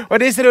alltid. Och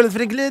det är så roligt för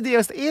det glider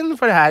just in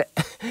på det här.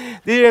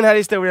 Det är ju den här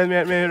historien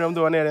med hur de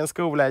då nere i en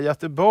skola i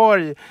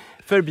Göteborg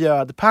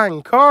förbjöd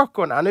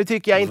pannkakorna. Nu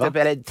tycker jag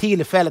inte, eller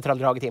tillfället har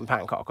de dragit in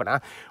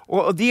pannkakorna.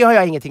 Och det har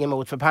jag ingenting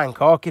emot, för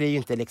pannkakor är ju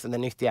inte liksom det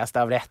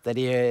nyttigaste av rätter.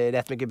 Det är ju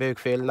rätt mycket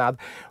bukfyllnad.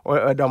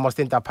 Och de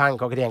måste inte ha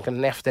pannkakor, egentligen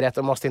en efterrätt.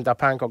 De måste inte ha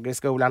pannkakor i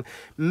skolan.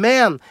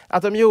 Men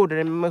att de gjorde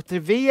det med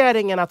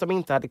motiveringen att de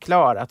inte hade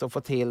klarat att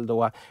få till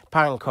då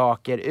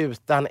pannkakor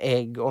utan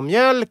ägg och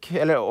mjölk.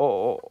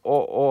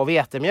 Och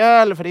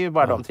vetemjöl, för det är ju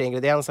bara de 3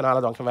 ingredienserna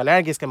alla de kan vara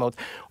allergiska mot.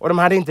 Och de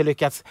hade inte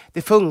lyckats,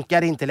 det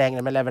funkar inte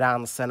längre med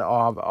leveransen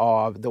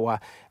av då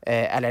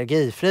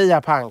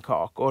allergifria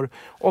pannkakor.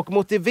 Och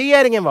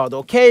motiveringen var då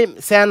okej,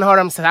 sen har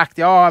de sagt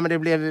men det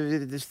blev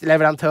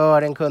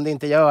leverantören kunde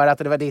inte göra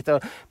det var ditt.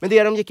 Men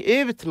det de gick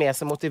ut med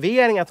som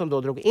motivering att de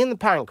då drog in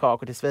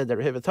pannkakor tills vidare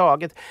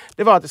överhuvudtaget,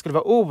 det var att det skulle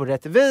vara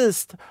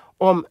orättvist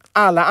om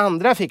alla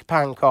andra fick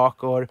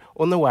pannkakor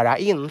och några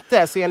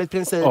inte. Så enligt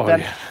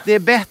principen, det är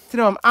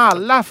bättre om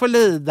alla får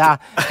lida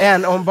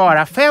än om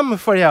bara 5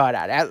 får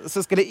göra det.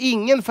 Så skulle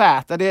ingen få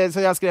äta. Det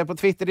som jag skrev på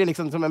Twitter, det är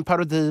liksom som en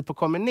parodi på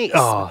kommunism.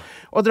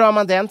 Och drar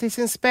man den till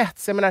sin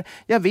spets,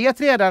 jag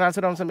vet redan,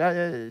 alltså de som jag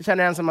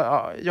känner en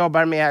som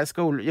jobbar med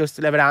just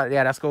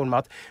leverera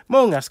skolmat.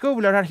 Många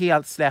skolor har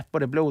helt släppt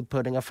både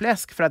blodpudding och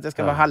fläsk för att det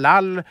ska vara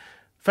halal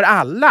för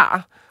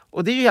alla.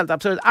 Och det är ju helt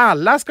absurt.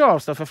 Alla ska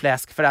avstå för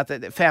fläsk för att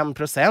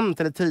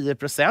 5% eller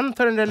 10%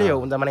 har en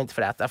religion där man inte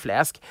får äta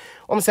fläsk.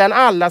 Om sen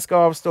alla ska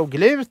avstå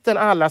gluten,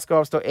 alla ska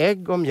avstå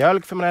ägg och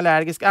mjölk för man är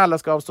allergisk, alla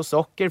ska avstå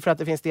socker för att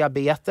det finns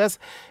diabetes.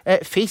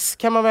 Fisk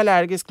kan man vara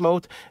allergisk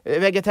mot.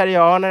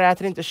 Vegetarianer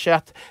äter inte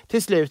kött.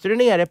 Till slut är du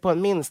nere på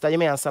en minsta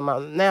gemensamma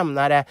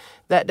nämnare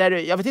där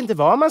jag vet inte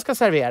vad man ska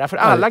servera. För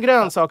alla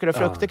grönsaker och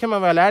frukter kan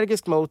man vara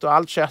allergisk mot och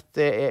allt kött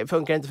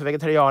funkar inte för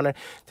vegetarianer.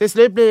 Till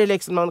slut blir det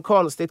liksom någon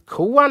konstigt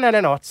korn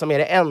eller något som är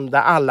det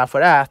enda alla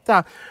får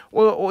äta.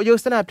 Och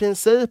just den här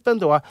principen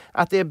då,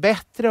 att det är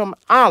bättre om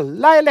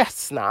alla är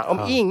ledsna. Om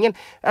ingen...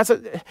 Alltså,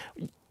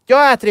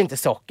 jag äter inte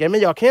socker, men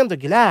jag kan ju ändå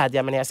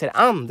glädja mig när jag ser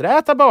andra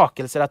äta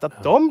bakelser,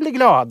 att de blir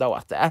glada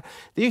åt det.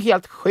 Det är ju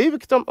helt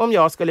sjukt om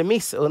jag skulle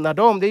missunna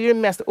dem. Det är ju det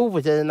mest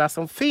ogina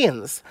som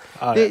finns.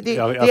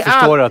 Jag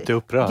förstår att det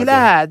upprör.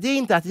 Glädje är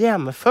inte att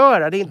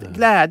jämföra.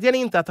 Glädjen är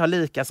inte att ha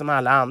lika som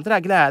alla andra.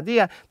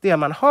 Glädje är det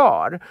man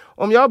har.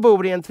 Om jag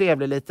bor i en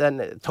trevlig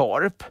liten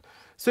torp,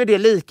 så är det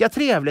lika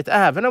trevligt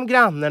även om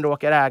grannen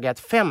råkar äga ett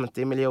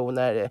 50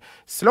 miljoner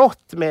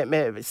slott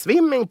med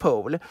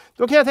swimmingpool.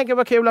 Då kan jag tänka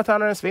vad kul att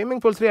han har en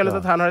swimmingpool, trevligt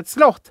att han har ett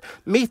slott.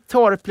 Mitt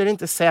torp blir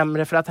inte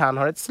sämre för att han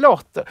har ett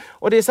slott.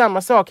 Och det är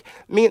samma sak.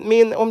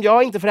 Om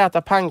jag inte får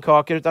äta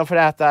pannkakor utan får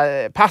äta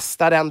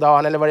pasta den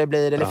dagen eller vad det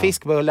blir, eller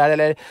fiskbullar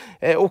eller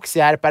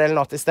oxjärpar eller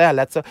något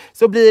istället,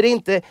 så blir det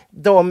inte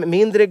de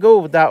mindre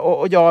goda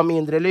och jag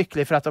mindre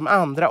lycklig för att de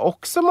andra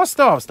också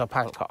måste avstå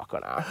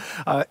pannkakorna.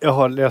 Jag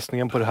har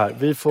lösningen på det här.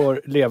 Vi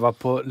får leva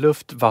på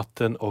luft,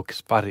 vatten och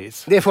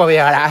sparris. Det får vi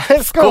göra.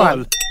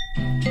 Skål!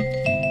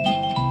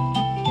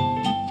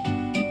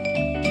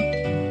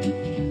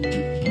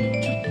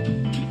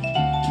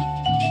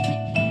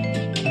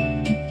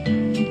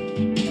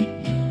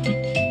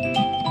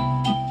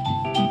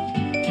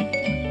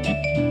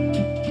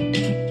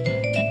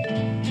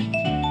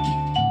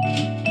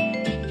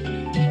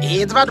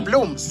 Edvard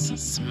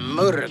Bloms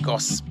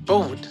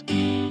smörgåsbord.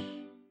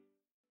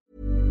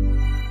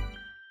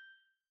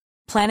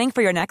 Planning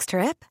for your next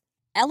trip?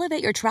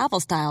 Elevate your travel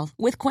style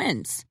with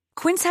Quince.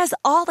 Quince has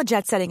all the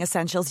jet-setting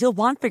essentials you'll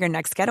want for your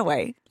next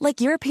getaway, like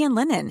European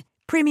linen,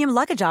 premium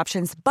luggage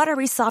options,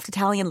 buttery soft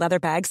Italian leather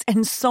bags,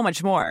 and so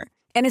much more.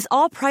 and is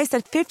all priced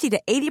at 50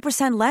 to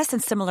 80% less than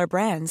similar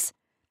brands.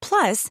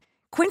 Plus,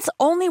 Quince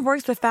only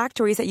works with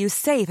factories that use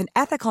safe and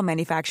ethical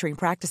manufacturing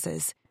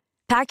practices.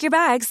 Pack your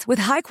bags with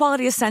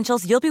high-quality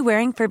essentials you'll be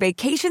wearing for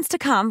vacations to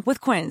come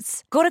with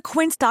Quince. Go to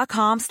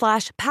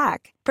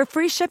quince.com/pack for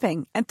free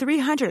shipping and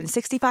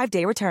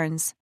 365-day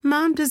returns.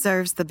 Mom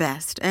deserves the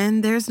best,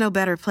 and there's no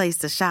better place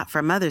to shop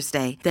for Mother's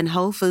Day than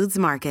Whole Foods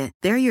Market.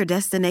 They're your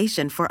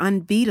destination for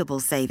unbeatable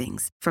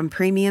savings, from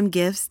premium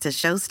gifts to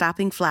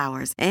show-stopping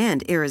flowers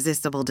and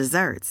irresistible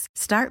desserts.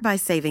 Start by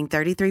saving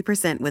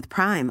 33% with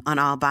Prime on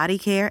all body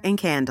care and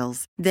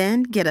candles.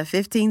 Then get a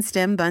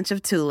 15-stem bunch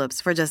of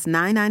tulips for just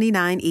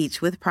 $9.99 each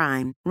with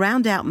Prime.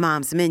 Round out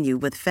Mom's menu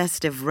with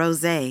festive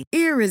rosé,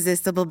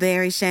 irresistible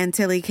berry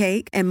chantilly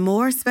cake, and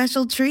more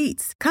special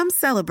treats. Come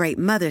celebrate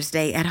Mother's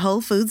Day at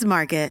Whole Foods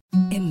Market.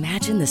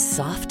 Imagine the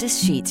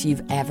softest sheets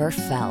you've ever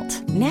felt.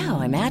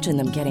 Now imagine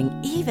them getting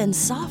even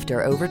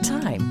softer over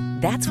time.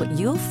 That's what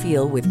you'll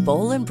feel with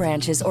Boll &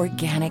 Branch's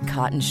organic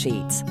cotton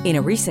sheets. In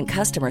a recent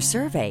customer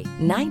survey,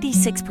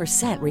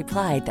 96%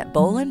 replied that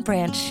Boll &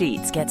 Branch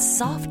sheets get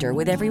softer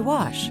with every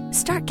wash.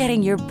 Start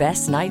getting your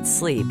best night's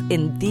sleep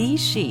in these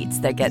sheets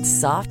that get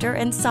softer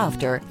and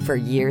softer for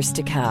years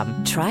to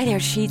come. Try their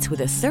sheets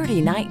with a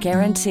 30-night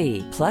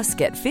guarantee. Plus,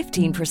 get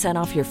 15%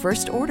 off your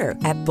first order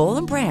at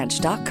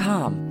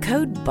bollandbranch.com.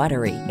 Code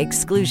BUTTERY.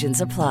 Exclusions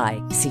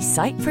apply. See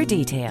site for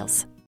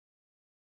details.